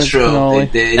McDonald. That's true. They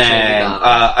did trade McDonald.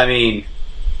 I mean,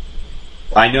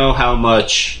 I know how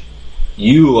much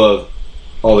you love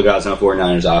all the guys on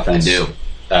 49ers offense. I do.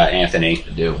 Anthony. I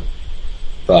do.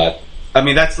 But, I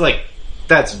mean, that's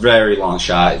very long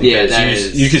shot. Yeah, that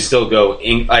is. You could still go.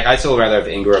 I still rather have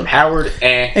Ingram, Howard,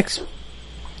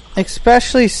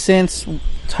 especially since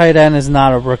tight end is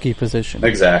not a rookie position.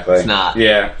 Exactly. It's not.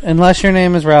 Yeah. Unless your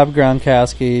name is Rob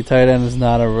Gronkowski, tight end is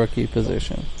not a rookie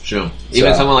position. True.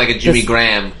 Even someone like a Jimmy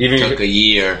Graham took a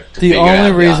year to figure out the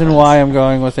only reason why I'm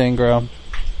going with Ingram,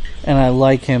 and I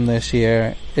like him this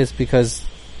year, is because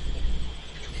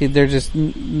he's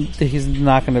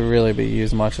not going to really be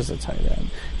used much as a tight end.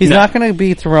 He's not going to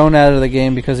be thrown out of the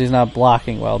game because he's not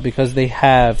blocking well, because they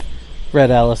have Red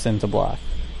Ellison to block.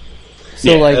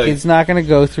 So, he's not going to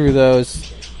go through those.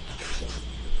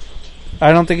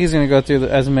 I don't think he's going to go through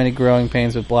as many growing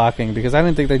pains with blocking, because I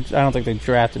don't think they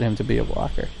drafted him to be a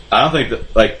blocker. I don't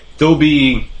think that they'll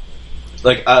be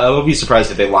I will be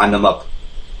surprised if they line them up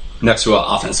next to an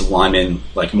offensive lineman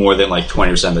more than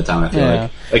 20% of the time. I feel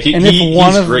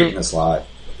he's great in the slot.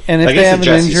 And if they have an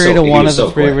injury to one of the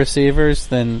three receivers,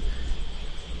 then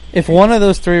if one of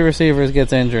those three receivers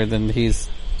gets injured, then he's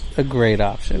a great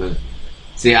option.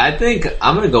 See, I think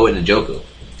I'm going to go with Njoku.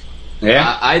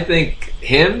 Yeah, I think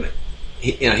him.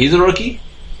 He's a rookie.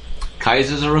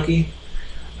 Kaiser's a rookie.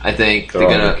 I think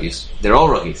they're all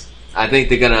rookies. I think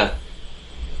they're gonna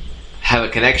have a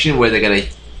connection where they're gonna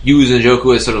use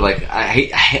Njoku as sort of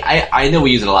I know we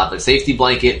use it a lot, but safety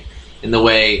blanket in the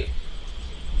way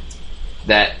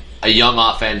that a young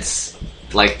offense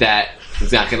like that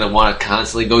is not gonna want to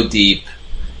constantly go deep,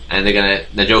 and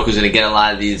Njoku's gonna get a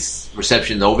lot of these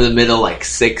receptions over the middle,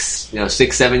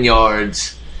 6-7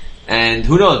 yards, and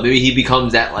who knows, maybe he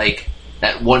becomes that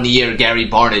that 1 year Gary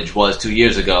Barnage was 2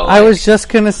 years ago. I was just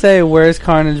gonna say, where's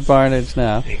Carnage Barnage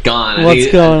now? Gone.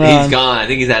 What's going on? He's gone. I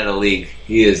think he's out of the league.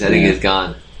 He is. I think he's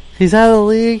gone. He's out of the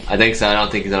league? I think so. I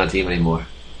don't think he's on a team anymore.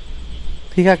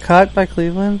 He got cut by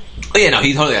Cleveland? Oh, yeah, no,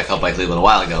 he totally got cut by Cleveland a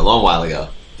while ago. A long while ago.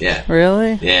 Yeah.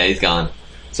 Really? Yeah, he's gone.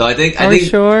 So I think... Are you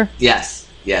sure? Yes.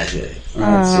 Yes. Let's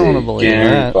I don't want to believe Gary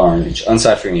that. Barnage,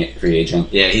 unsigned free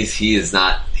agent. Yeah, he is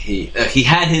not... He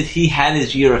had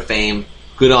his year of fame.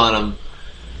 Good on him.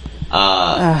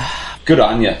 Good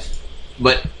on you.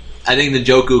 But I think the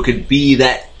Njoku could be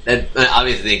that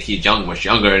obviously, I think he's much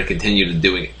younger, and continue to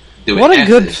do it. What a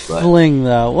good fling,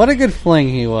 though. What a good fling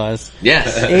he was.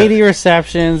 Yes. 80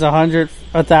 receptions,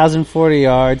 1,040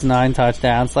 yards, 9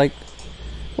 touchdowns. Like,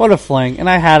 what a fling. And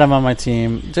I had him on my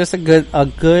team. Just a good, a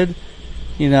good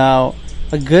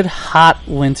hot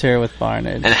winter with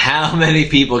Barnage. And how many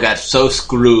people got so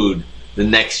screwed the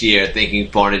next year thinking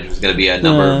Barnage was going to be a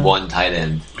number 1 tight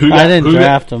end? I didn't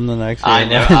draft him the next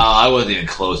year. I wasn't even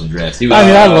close in drafts.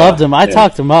 I loved him. I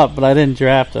talked him up, but I didn't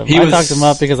draft him. I talked him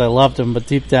up because I loved him, but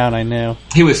deep down I knew.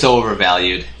 He was so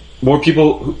overvalued. More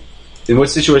people... In what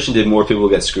situation did more people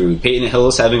get screwed? Peyton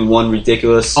Hillis having one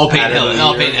ridiculous... Peyton Hillis.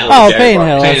 No, Peyton Hillis. Oh, Peyton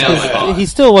Hillis. He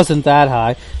still wasn't that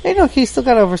high. He still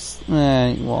got over,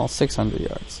 600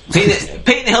 yards.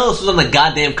 Peyton Hillis was on the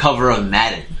goddamn cover of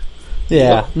Madden.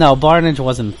 Yeah. No, Barnage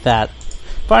wasn't that.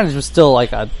 Barnage was still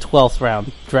like a 12th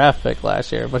round draft pick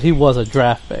last year, but he was a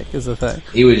draft pick, is the thing.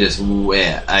 He was just...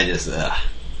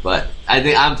 but I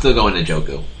think I'm still going to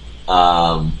Njoku.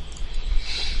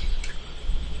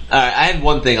 Alright, I had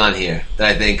one thing on here that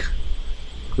I think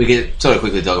we could sort of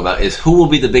quickly talk about is who will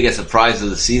be the biggest surprise of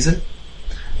the season.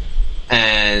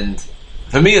 And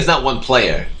for me, it's not one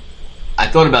player. I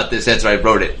thought about this after I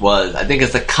wrote it. I think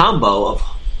it's the combo of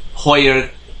Hoyer,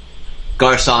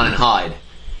 Garcon, and Hyde.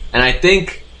 And I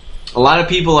think a lot of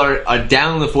people are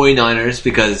down on the 49ers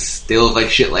because they looked like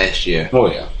shit last year. Oh,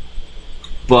 yeah.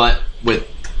 But with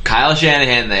Kyle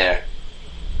Shanahan there,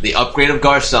 the upgrade of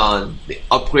Garcon,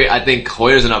 I think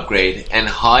Hoyer's an upgrade, and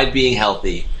Hyde being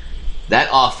healthy, that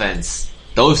offense,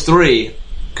 those three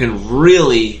can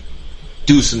really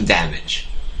do some damage.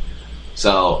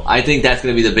 So I think that's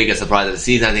going to be the biggest surprise of the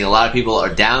season. I think a lot of people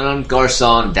are down on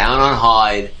Garcon, down on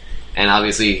Hyde, and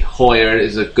obviously Hoyer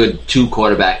is a good 2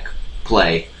 quarterback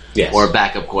play, or a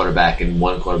backup quarterback in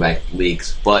 1 quarterback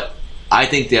leagues. But I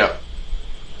think they're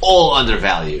all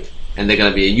undervalued, and they're going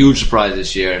to be a huge surprise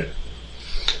this year.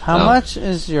 How much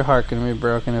is your heart going to be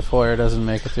broken if Hoyer doesn't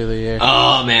make it through the year?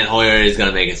 Oh, man, Hoyer is going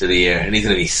to make it through the year, and he's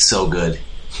going to be so good.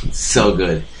 So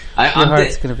good. Your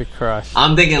heart's going to be crushed.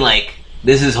 I'm thinking,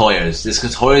 this is Hoyer's.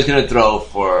 Because Hoyer's going to throw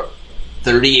for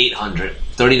 3,800,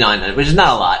 3,900, which is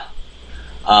not a lot.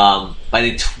 But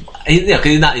I think, because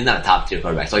he's not a top-tier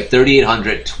quarterback. So,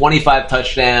 3,800, 25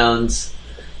 touchdowns,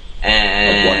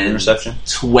 and 1 interception?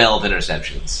 12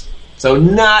 interceptions. So,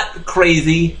 not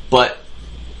crazy, but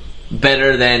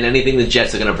better than anything the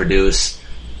Jets are going to produce.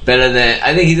 Better than...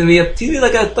 I think he's going to be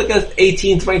like a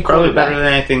 18th ranked quarterback. Probably better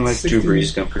than anything like Drew Brees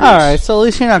is going to produce. Alright, so at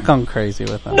least you're not going crazy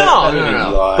with him.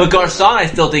 No. But Garcon, I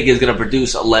still think is going to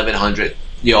produce 1,100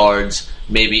 yards,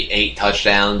 maybe 8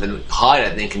 touchdowns, and Hyde,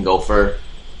 I think, can go for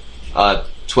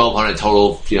 1,200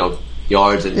 total,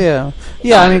 yards. And I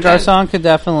mean, Garcon could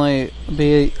definitely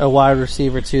be a wide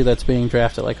receiver, too, that's being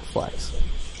drafted like a flex.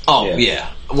 Oh, yeah.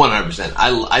 100%.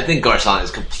 I think Garcon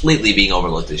is completely being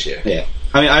overlooked this year. Yeah.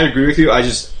 I mean, I agree with you. I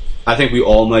think we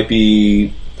all might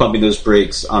be pumping those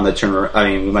brakes on the turnaround. I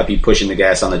mean, we might be pushing the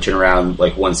gas on the turnaround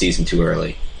like 1 season too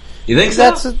early. You think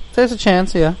so? There's a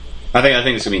chance, yeah. I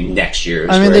think it's going to be next year.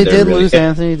 I mean, they did lose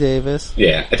Anthony Davis.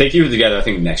 Yeah. I think even together, I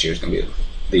think next year is going to be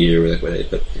the year where they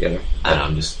put together. I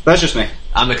don't know. That's just me.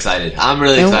 I'm excited. I'm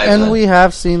really excited. And we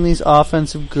have seen these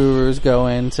offensive gurus go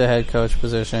into head coach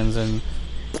positions and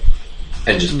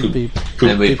just be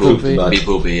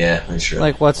poopy, yeah, that's true.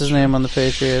 Like, what's his name on the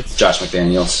Patriots? Josh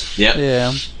McDaniels. Yep.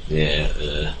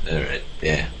 Yeah. Alright,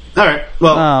 yeah. Alright,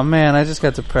 well... Oh, man, I just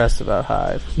got depressed about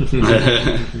Hyde.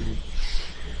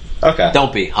 Okay.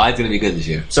 Don't be. Hyde's going to be good this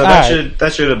year. So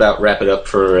that should about wrap it up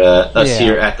for us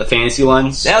here at the Fantasy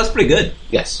Lens. That was pretty good.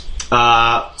 Yes.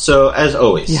 So, as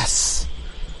always... Yes.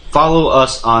 Follow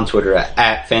us on Twitter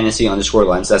at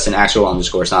fantasy_lens. That's an actual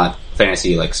underscore. It's not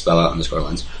fantasy, like spell out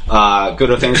 _lens. Go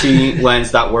to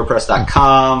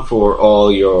fantasylens.wordpress.com for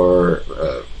all your,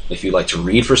 if you like to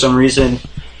read for some reason.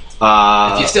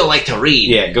 If you still like to read.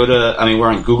 Yeah, we're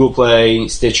on Google Play,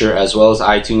 Stitcher, as well as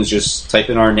iTunes. Just type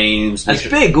in our names. That's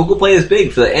big. Google Play is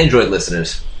big for the Android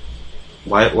listeners.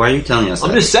 Why are you telling us I'm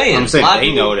that? just saying. I'm saying A lot of they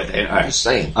people- know it. All I'm right. just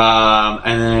saying.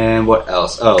 And then what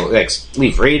else? Oh, like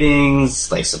leave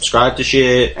ratings, like subscribe to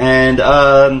shit, and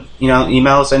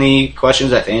email us any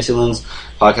questions at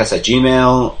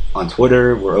fantasylandspodcast@gmail.com, on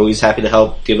Twitter. We're always happy to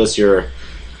help. Give us your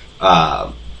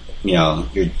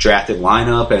your drafted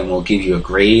lineup, and we'll give you a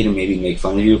grade and maybe make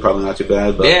fun of you. Probably not too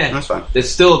bad, but Yeah. that's fine. There's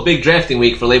still a big drafting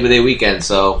week for Labor Day weekend,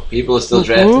 so people are still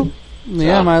drafting.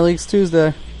 Yeah, So- my league's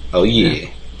Tuesday. Oh yeah.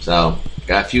 So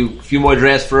got a few more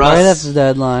drafts for Right us. after the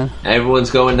deadline.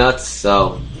 Everyone's going nuts,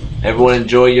 so everyone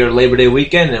enjoy your Labor Day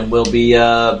weekend, and we'll be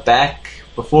back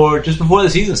just before the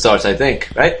season starts, I think,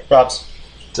 right? Props.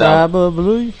 So,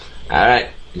 Probably. all right,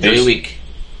 enjoy Peace. your week.